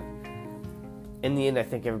 Like, I'm not... In the end, I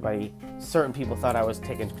think certain people thought I was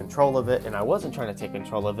taking control of it, and I wasn't trying to take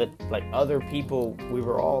control of it. Like, other people, we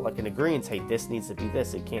were all like in agreement, hey, this needs to be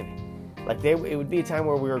this, it can't. Like, it would be a time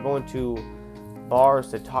where we were going to bars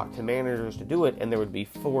to talk to managers to do it, and there would be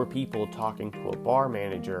 4 people talking to a bar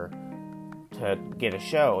manager to get a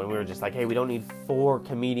show, and we were just like, hey, we don't need 4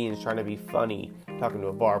 comedians trying to be funny talking to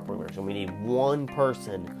a bar promotion. We need 1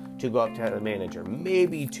 person to go up to the manager,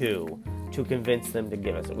 maybe 2, to convince them to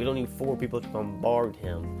give us it. We don't need 4 people to bombard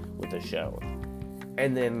him with a show.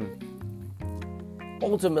 And then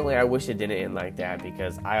ultimately, I wish it didn't end like that,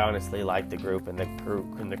 because I honestly liked the group and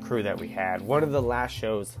the crew that we had. One of the last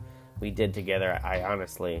shows we did together,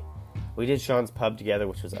 we did Sean's Pub together,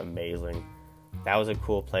 which was amazing. That was a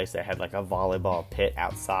cool place. They had like a volleyball pit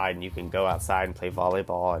outside, and you can go outside and play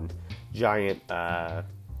volleyball, and giant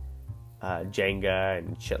Jenga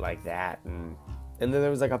and shit like that. And then there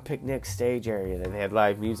was like a picnic stage area that they had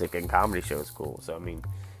live music and comedy shows. Cool. So I mean,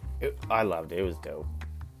 I loved it. It was dope.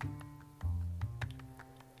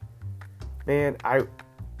 Man,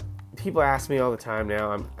 people ask me all the time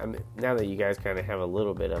now. Now that you guys kind of have a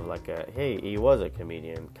little bit of like a, hey, he was a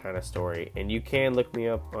comedian kind of story, and you can look me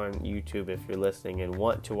up on YouTube if you're listening and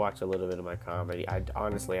want to watch a little bit of my comedy. I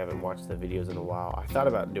honestly haven't watched the videos in a while. I thought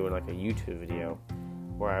about doing like a YouTube video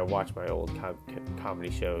where I watch my old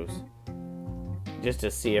comedy shows just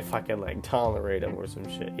to see if I can like tolerate them or some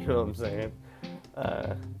shit. You know what I'm saying?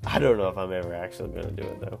 I don't know if I'm ever actually going to do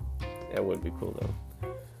it, though. That would be cool, though.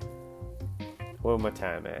 What am my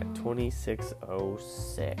time at?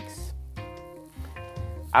 26:06.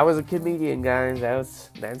 I was a comedian, guys.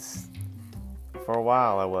 That's for a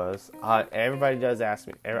while I was. Everybody does ask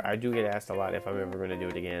me. I do get asked a lot if I'm ever going to do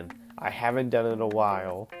it again. I haven't done it in a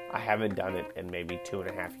while. I haven't done it in maybe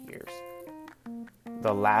 2.5 years.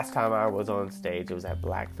 The last time I was on stage, it was at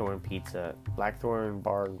Blackthorn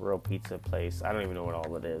Bar and Grill Pizza place. I don't even know what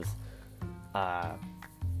all it is.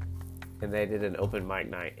 And they did an open mic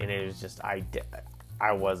night, and it was just, I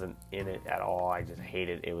wasn't in it at all. I just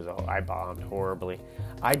hated it. I bombed horribly.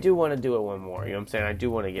 I do want to do it one more. You know what I'm saying? I do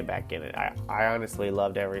want to get back in it. I honestly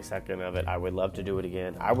loved every second of it. I would love to do it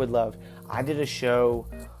again. I did a show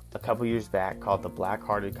a couple years back called the Black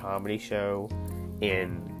Hearted Comedy Show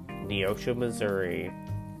in Neosho, Missouri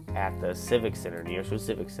at the Civic Center, Neosho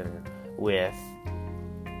Civic Center, with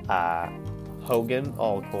Hogan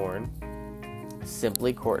Alcorn,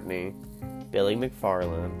 Simply Courtney, Billy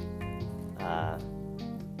McFarland,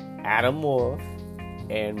 Adam Wolf,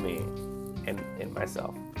 and me, and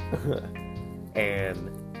myself.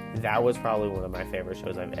 And that was probably one of my favorite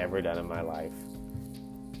shows I've ever done in my life.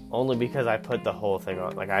 Only because I put the whole thing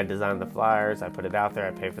on. Like, I designed the flyers, I put it out there,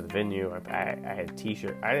 I paid for the venue, I had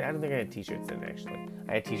t-shirts. I don't think I had t-shirts then, actually.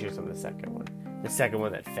 I had t-shirts on the second one. The second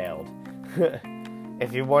one that failed.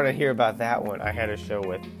 If you want to hear about that one, I had a show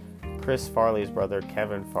with Chris Farley's brother,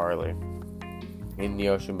 Kevin Farley, in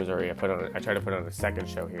Neosho, Missouri. I tried to put on a second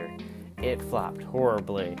show here. It flopped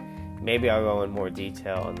horribly. Maybe I'll go in more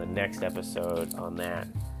detail in the next episode on that.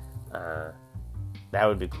 That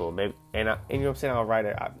would be cool. Maybe, and you know what I'm saying? I'll write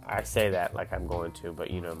it. I say that like I'm going to, but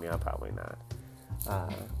you know me, I'll probably not.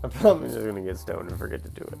 I'm probably just going to get stoned and forget to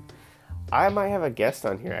do it. I might have a guest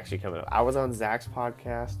on here actually coming up. I was on Zach's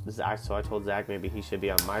podcast, so I told Zach maybe he should be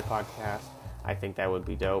on my podcast. I think that would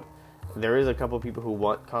be dope. There is a couple people who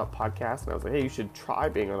want podcasts, and I was like, hey, you should try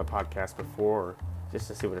being on a podcast before, just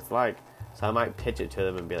to see what it's like. So I might pitch it to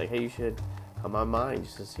them and be like, hey, you should come on mine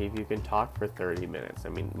just to see if you can talk for 30 minutes. I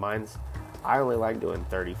mean, I only like doing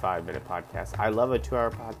 35-minute podcasts. I love a 2-hour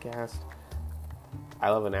podcast. I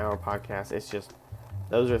love an hour podcast. It's just,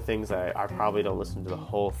 those are things I probably don't listen to the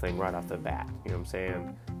whole thing right off the bat. You know what I'm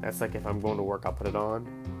saying? That's like if I'm going to work, I'll put it on.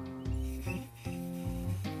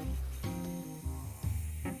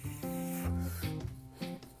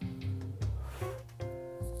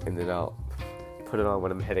 And then I'll put it on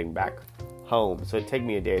when I'm heading back home. So it'd take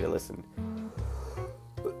me a day to listen.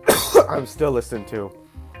 I'm still listening to.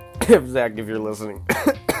 Zach, if you're listening.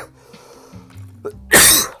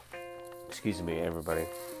 Excuse me, everybody.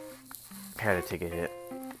 Had to take a hit.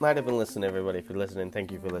 Might have been listening, everybody. If you're listening,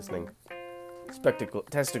 thank you for listening.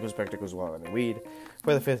 Testicles, Spectacles, Wallet, and Weed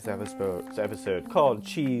for the 5th episode called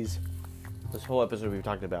Cheese. This whole episode we've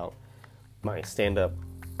talked about my stand-up,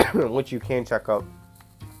 which you can check out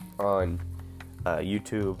on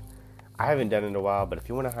YouTube. I haven't done it in a while, but if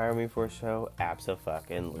you want to hire me for a show,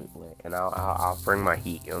 abso-fucking-lutely. And I'll bring my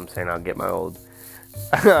heat, you know what I'm saying? I'll get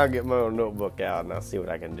my old notebook out and I'll see what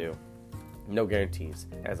I can do. No guarantees,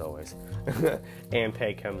 as always. And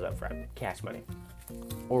pay comes up front. Cash money.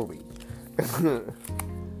 Or weed.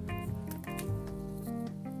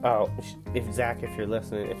 Oh, if you're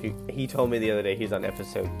listening, he told me the other day he's on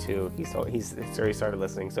episode 2. He's already started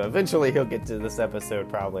listening, so eventually he'll get to this episode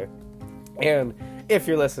probably. And if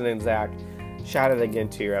you're listening, Zach, shout it again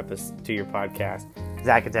to your podcast,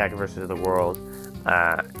 Zach Attack versus the World,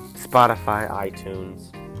 Spotify,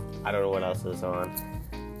 iTunes. I don't know what else is on.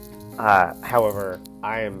 However,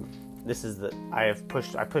 I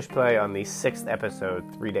pushed play on the 6th episode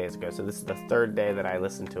 3 days ago. So this is the 3rd day that I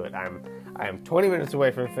listened to it. I am 20 minutes away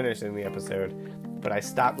from finishing the episode, but I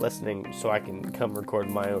stopped listening so I can come record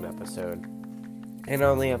my own episode. And I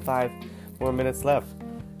only have 5 more minutes left.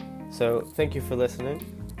 So thank you for listening.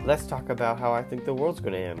 Let's talk about how I think the world's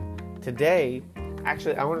going to end. Today,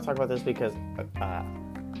 actually, I want to talk about this because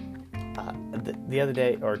the other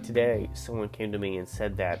day, or today, someone came to me and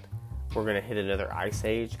said that we're going to hit another ice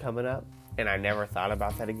age coming up. And I never thought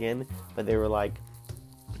about that again. But they were like,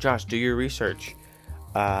 Josh, do your research.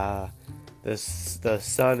 The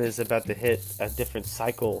sun is about to hit a different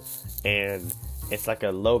cycle, and it's like a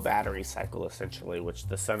low battery cycle, essentially, which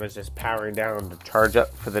the sun is just powering down to charge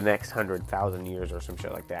up for the next 100,000 years or some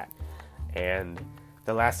shit like that. And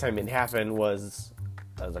the last time it happened was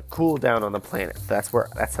a cool down on the planet. That's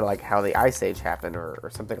like how the ice age happened, or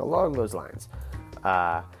something along those lines.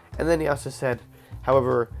 And then he also said,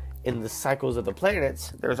 however, in the cycles of the planets,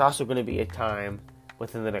 there's also going to be a time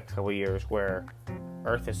within the next couple of years where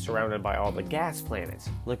Earth is surrounded by all the gas planets.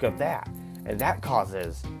 Look at that. And that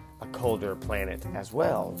causes a colder planet as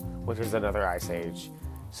well, which is another ice age.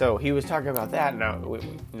 So he was talking about that. Now,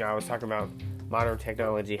 I was talking about modern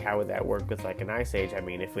technology. How would that work with like an ice age? I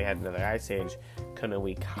mean, if we had another ice age, couldn't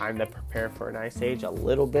we kind of prepare for an ice age a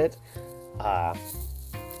little bit?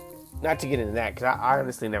 Not to get into that, because I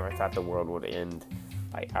honestly never thought the world would end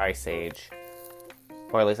by ice age.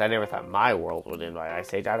 Or at least I never thought my world would end by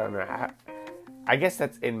ice age. I don't know how. I guess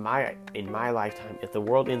that's in my lifetime. If the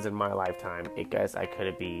world ends in my lifetime, I guess I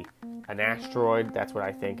could be an asteroid. That's what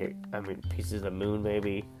I think. Pieces of the moon,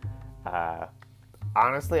 maybe.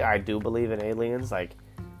 Honestly, I do believe in aliens. Like,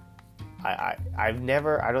 I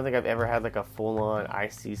don't think I've ever had like a full-on I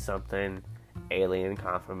see something alien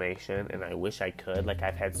confirmation, and I wish I could. Like,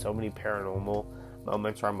 I've had so many paranormal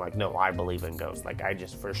moments where I'm like, no, I believe in ghosts. Like, I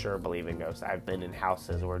just for sure believe in ghosts. I've been in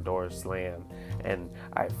houses where doors slam, and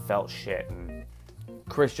I've felt shit, and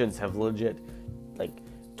Christians have legit, like,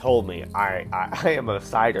 told me I am a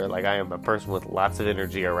sighter. Like, I am a person with lots of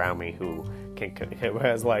energy around me who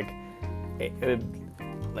has, like, I'm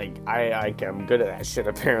good at that shit,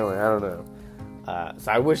 apparently. I don't know.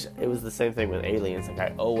 So I wish it was the same thing with aliens. Like,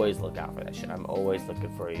 I always look out for that shit. I'm always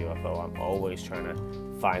looking for a UFO. I'm always trying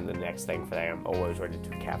to find the next thing for that. I'm always ready to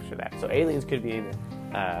capture that. So aliens could be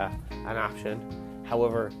an option.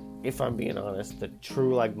 However, if I'm being honest, the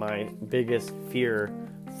true, like, my biggest fear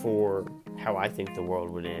for how I think the world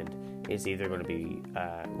would end is either going to be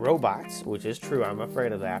robots, which is true, I'm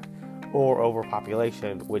afraid of that, or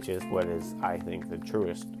overpopulation, which is what is, I think, the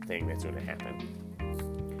truest thing that's going to happen.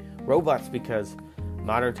 Robots, because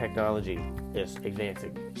modern technology is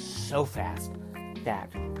advancing so fast that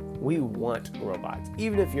we want robots.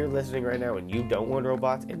 Even if you're listening right now and you don't want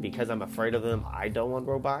robots, and because I'm afraid of them, I don't want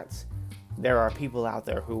robots, there are people out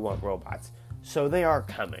there who want robots. So they are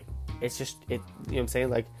coming. It's just, you know what I'm saying?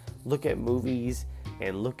 Like, look at movies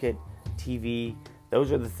and look at TV.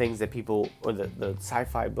 Those are the things that people, or the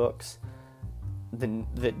sci-fi books, I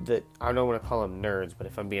don't want to call them nerds, but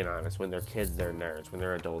if I'm being honest, when they're kids, they're nerds. When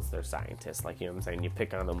they're adults, they're scientists. Like, you know what I'm saying? You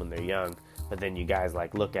pick on them when they're young, but then you guys,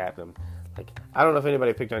 like, look at them. Like, I don't know if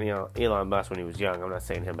anybody picked on Elon Musk when he was young. I'm not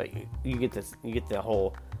saying him, but you get this, you get the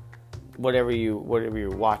whole, whatever you're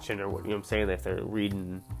watching, or what, you know what I'm saying? If they're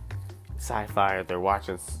reading sci-fi, if they're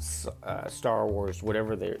watching Star Wars,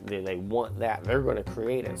 whatever they want that, they're going to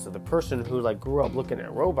create it. So the person who, like, grew up looking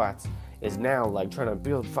at robots is now, like, trying to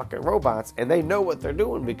build fucking robots, and they know what they're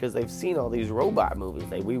doing because they've seen all these robot movies.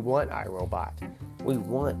 We want iRobot. We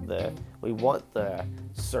want the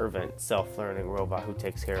servant, self-learning robot who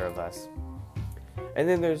takes care of us. And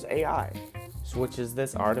then there's AI, which is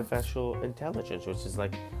this artificial intelligence, which is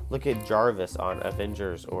like, look at Jarvis on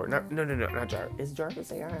Avengers, or not Jarvis. Is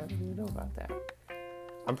Jarvis AI? I don't even know about that.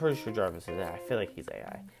 I'm pretty sure Jarvis is AI. I feel like he's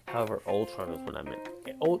AI. However, Ultron is what I meant.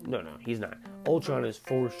 No, he's not. Ultron is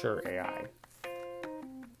for sure AI.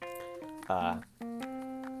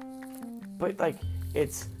 But, like,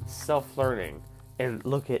 it's self-learning. And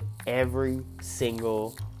look at every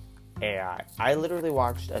single AI. I literally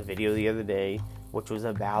watched a video the other day, which was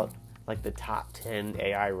about, like, the top 10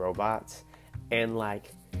 AI robots. And,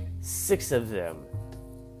 like, 6 of them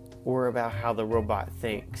were about how the robot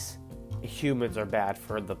thinks humans are bad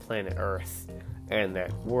for the planet Earth, and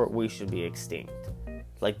that we should be extinct.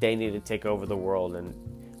 Like, they need to take over the world, and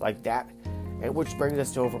like that. And which brings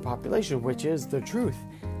us to overpopulation, which is the truth.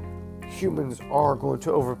 Humans are going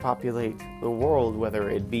to overpopulate the world, whether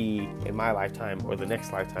it be in my lifetime, or the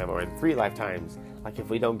next lifetime, or in 3 lifetimes. Like,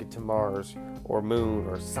 if we don't get to Mars, or Moon,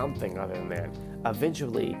 or something other than that,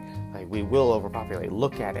 eventually, like, we will overpopulate.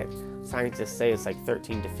 Look at it. Scientists say it's like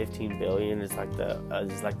 13 to 15 billion is like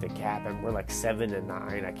the cap, and we're like 7 to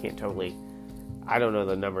 9. I don't know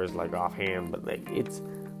the numbers, like, offhand, but, like,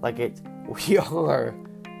 we are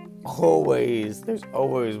always, there's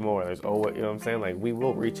always more. There's always, you know what I'm saying? Like, we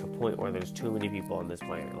will reach a point where there's too many people on this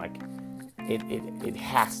planet. Like, it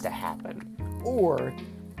has to happen. Or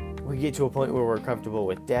we get to a point where we're comfortable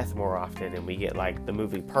with death more often, and we get, like, the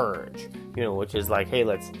movie Purge, you know, which is like, hey,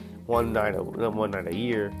 let's one night a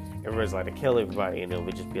year, everyone's like to kill everybody, and it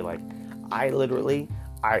would just be like, I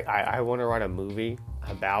want to write a movie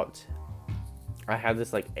about, I have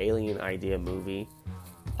this, like, alien idea movie,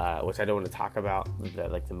 which I don't want to talk about,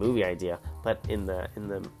 the movie idea, but in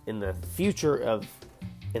the future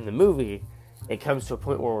in the movie, it comes to a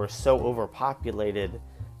point where we're so overpopulated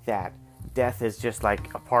that death is just,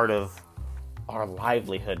 like, a part of our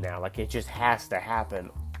livelihood now. Like, it just has to happen,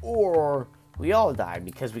 or we all die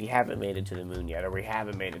because we haven't made it to the moon yet, or we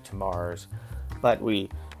haven't made it to Mars. But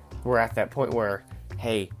we're at that point where,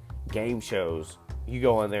 hey, game shows, you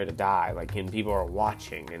go on there to die, like, and people are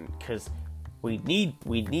watching, and because we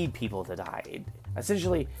need people to die.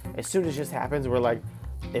 essentially, as soon as this happens, we're like,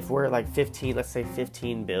 if we're like 15, let's say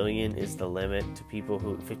 15 billion is the limit to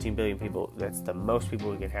 15 billion people, that's the most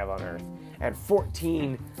people we can have on Earth. At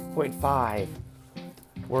 14.5,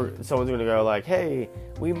 someone's going to go like, hey,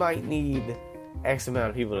 we might need X amount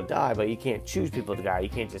of people to die, but you can't choose people to die. You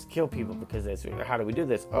can't just kill people because how do we do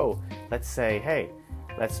this? Oh, let's say, hey,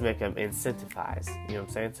 let's make them incentivized. You know what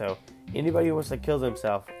I'm saying? So anybody who wants to kill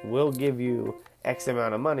themselves, we'll give you X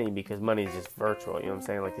amount of money because money is just virtual. You know what I'm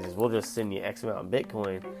saying? Like, we'll just send you X amount of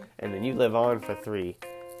Bitcoin, and then you live on for three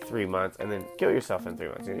months, and then kill yourself in 3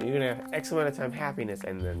 months. You're going to have X amount of time happiness,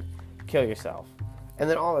 and then kill yourself. And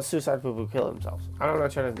then all the suicide people who kill themselves. I'm not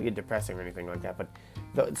trying to get depressing or anything like that, but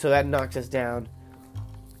so that knocks us down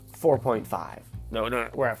 4.5. No,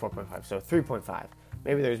 we're at 4.5, so 3.5.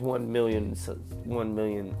 Maybe there's 1 million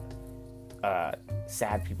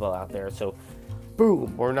sad people out there, so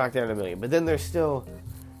boom, we're knocked down 1 million. But then there's still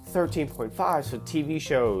 13.5, so TV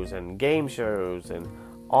shows and game shows and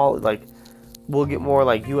all, like, we'll get more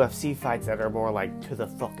like UFC fights that are more like to the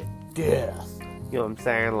fucking death. You know what I'm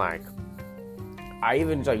saying? Like, I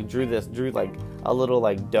even like drew like a little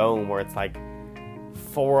like dome where it's like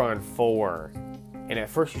 4-on-4, and at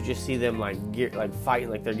first you just see them like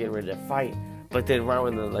fighting, like they're getting ready to fight, but then right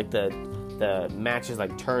when the matches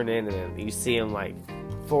like turn in, and then you see them like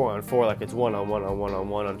 4-on-4, like it's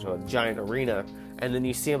 1-on-1 onto a giant arena, and then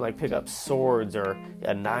you see them like pick up swords or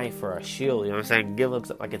a knife or a shield. You know what I'm saying? Give them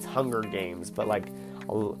like it's Hunger Games, but like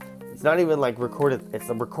it's not even like recorded. It's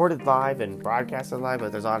recorded live and broadcasted live,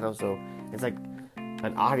 but there's also it's like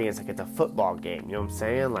an audience, like it's a football game. You know what I'm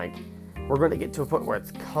saying? Like, we're going to get to a point where it's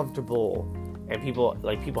comfortable and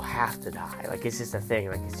people have to die. Like, it's just a thing.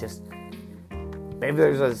 Like, it's just, maybe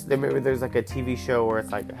there's like a TV show where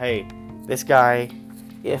it's like, hey, this guy,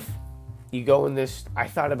 if you go in this, I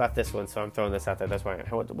thought about this one, so I'm throwing this out there. That's why,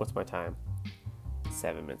 what's my time?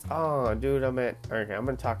 7 minutes. Oh, dude, okay, I'm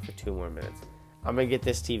going to talk for 2 more minutes. I'm going to get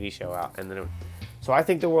this TV show out, and then, so I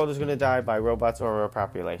think the world is going to die by robots or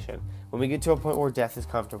overpopulation. When we get to a point where death is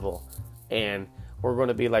comfortable, and we're going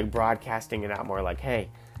to be like broadcasting it out more, like, hey,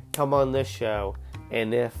 come on this show,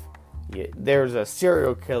 and if there's a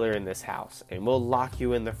serial killer in this house, and we'll lock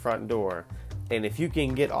you in the front door, and if you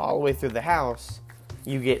can get all the way through the house,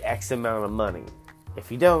 you get X amount of money.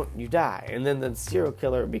 If you don't, you die. And then the serial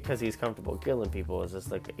killer, because he's comfortable killing people, is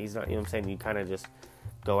just like, he's not, you know what I'm saying, you kind of just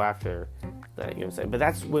go after that, you know what I'm saying? But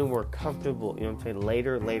that's when we're comfortable, you know what I'm saying?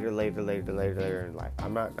 Later in life.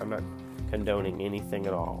 I'm not condoning anything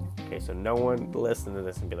at all. Okay, so no one listen to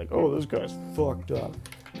this and be like, oh, this guy's fucked up.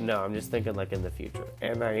 No, I'm just thinking like in the future.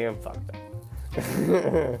 And I am fucked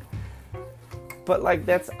up. But like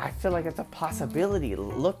I feel like it's a possibility.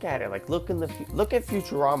 Look at it. Like look at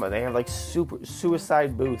Futurama. They have like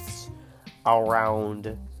suicide booths around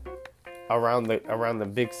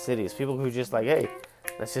the big cities. People who just like, hey,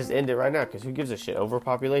 let's just end it right now, because who gives a shit?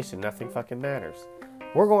 Overpopulation, nothing fucking matters.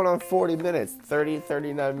 We're going on 40 minutes,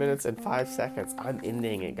 39 minutes, and 5 seconds. I'm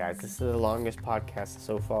ending it, guys. This is the longest podcast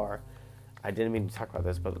so far. I didn't mean to talk about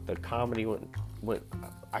this, but the comedy went.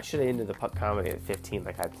 I should have ended the comedy at 15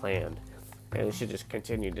 like I planned. And I should just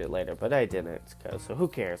continued it later, but I didn't. So who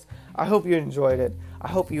cares? I hope you enjoyed it. I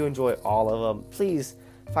hope you enjoy all of them. Please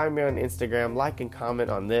find me on Instagram. Like and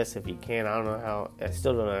comment on this if you can. I don't know how. I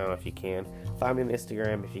still don't know if you can. Find me on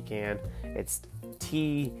Instagram if you can. It's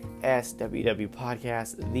TSWW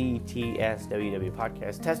Podcast. The TSWW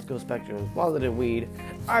Podcast. Testicle Spectrum, Wallet and Weed.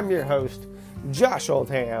 I'm your host, Josh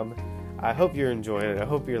Oldham. I hope you're enjoying it. I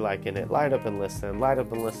hope you're liking it. Light up and listen. Light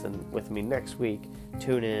up and listen with me next week.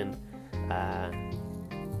 Tune in.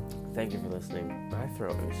 Thank you for listening. My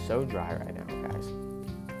throat is so dry right now, guys.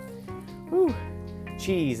 Whew.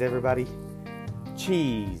 Cheese, everybody.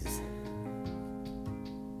 Cheese.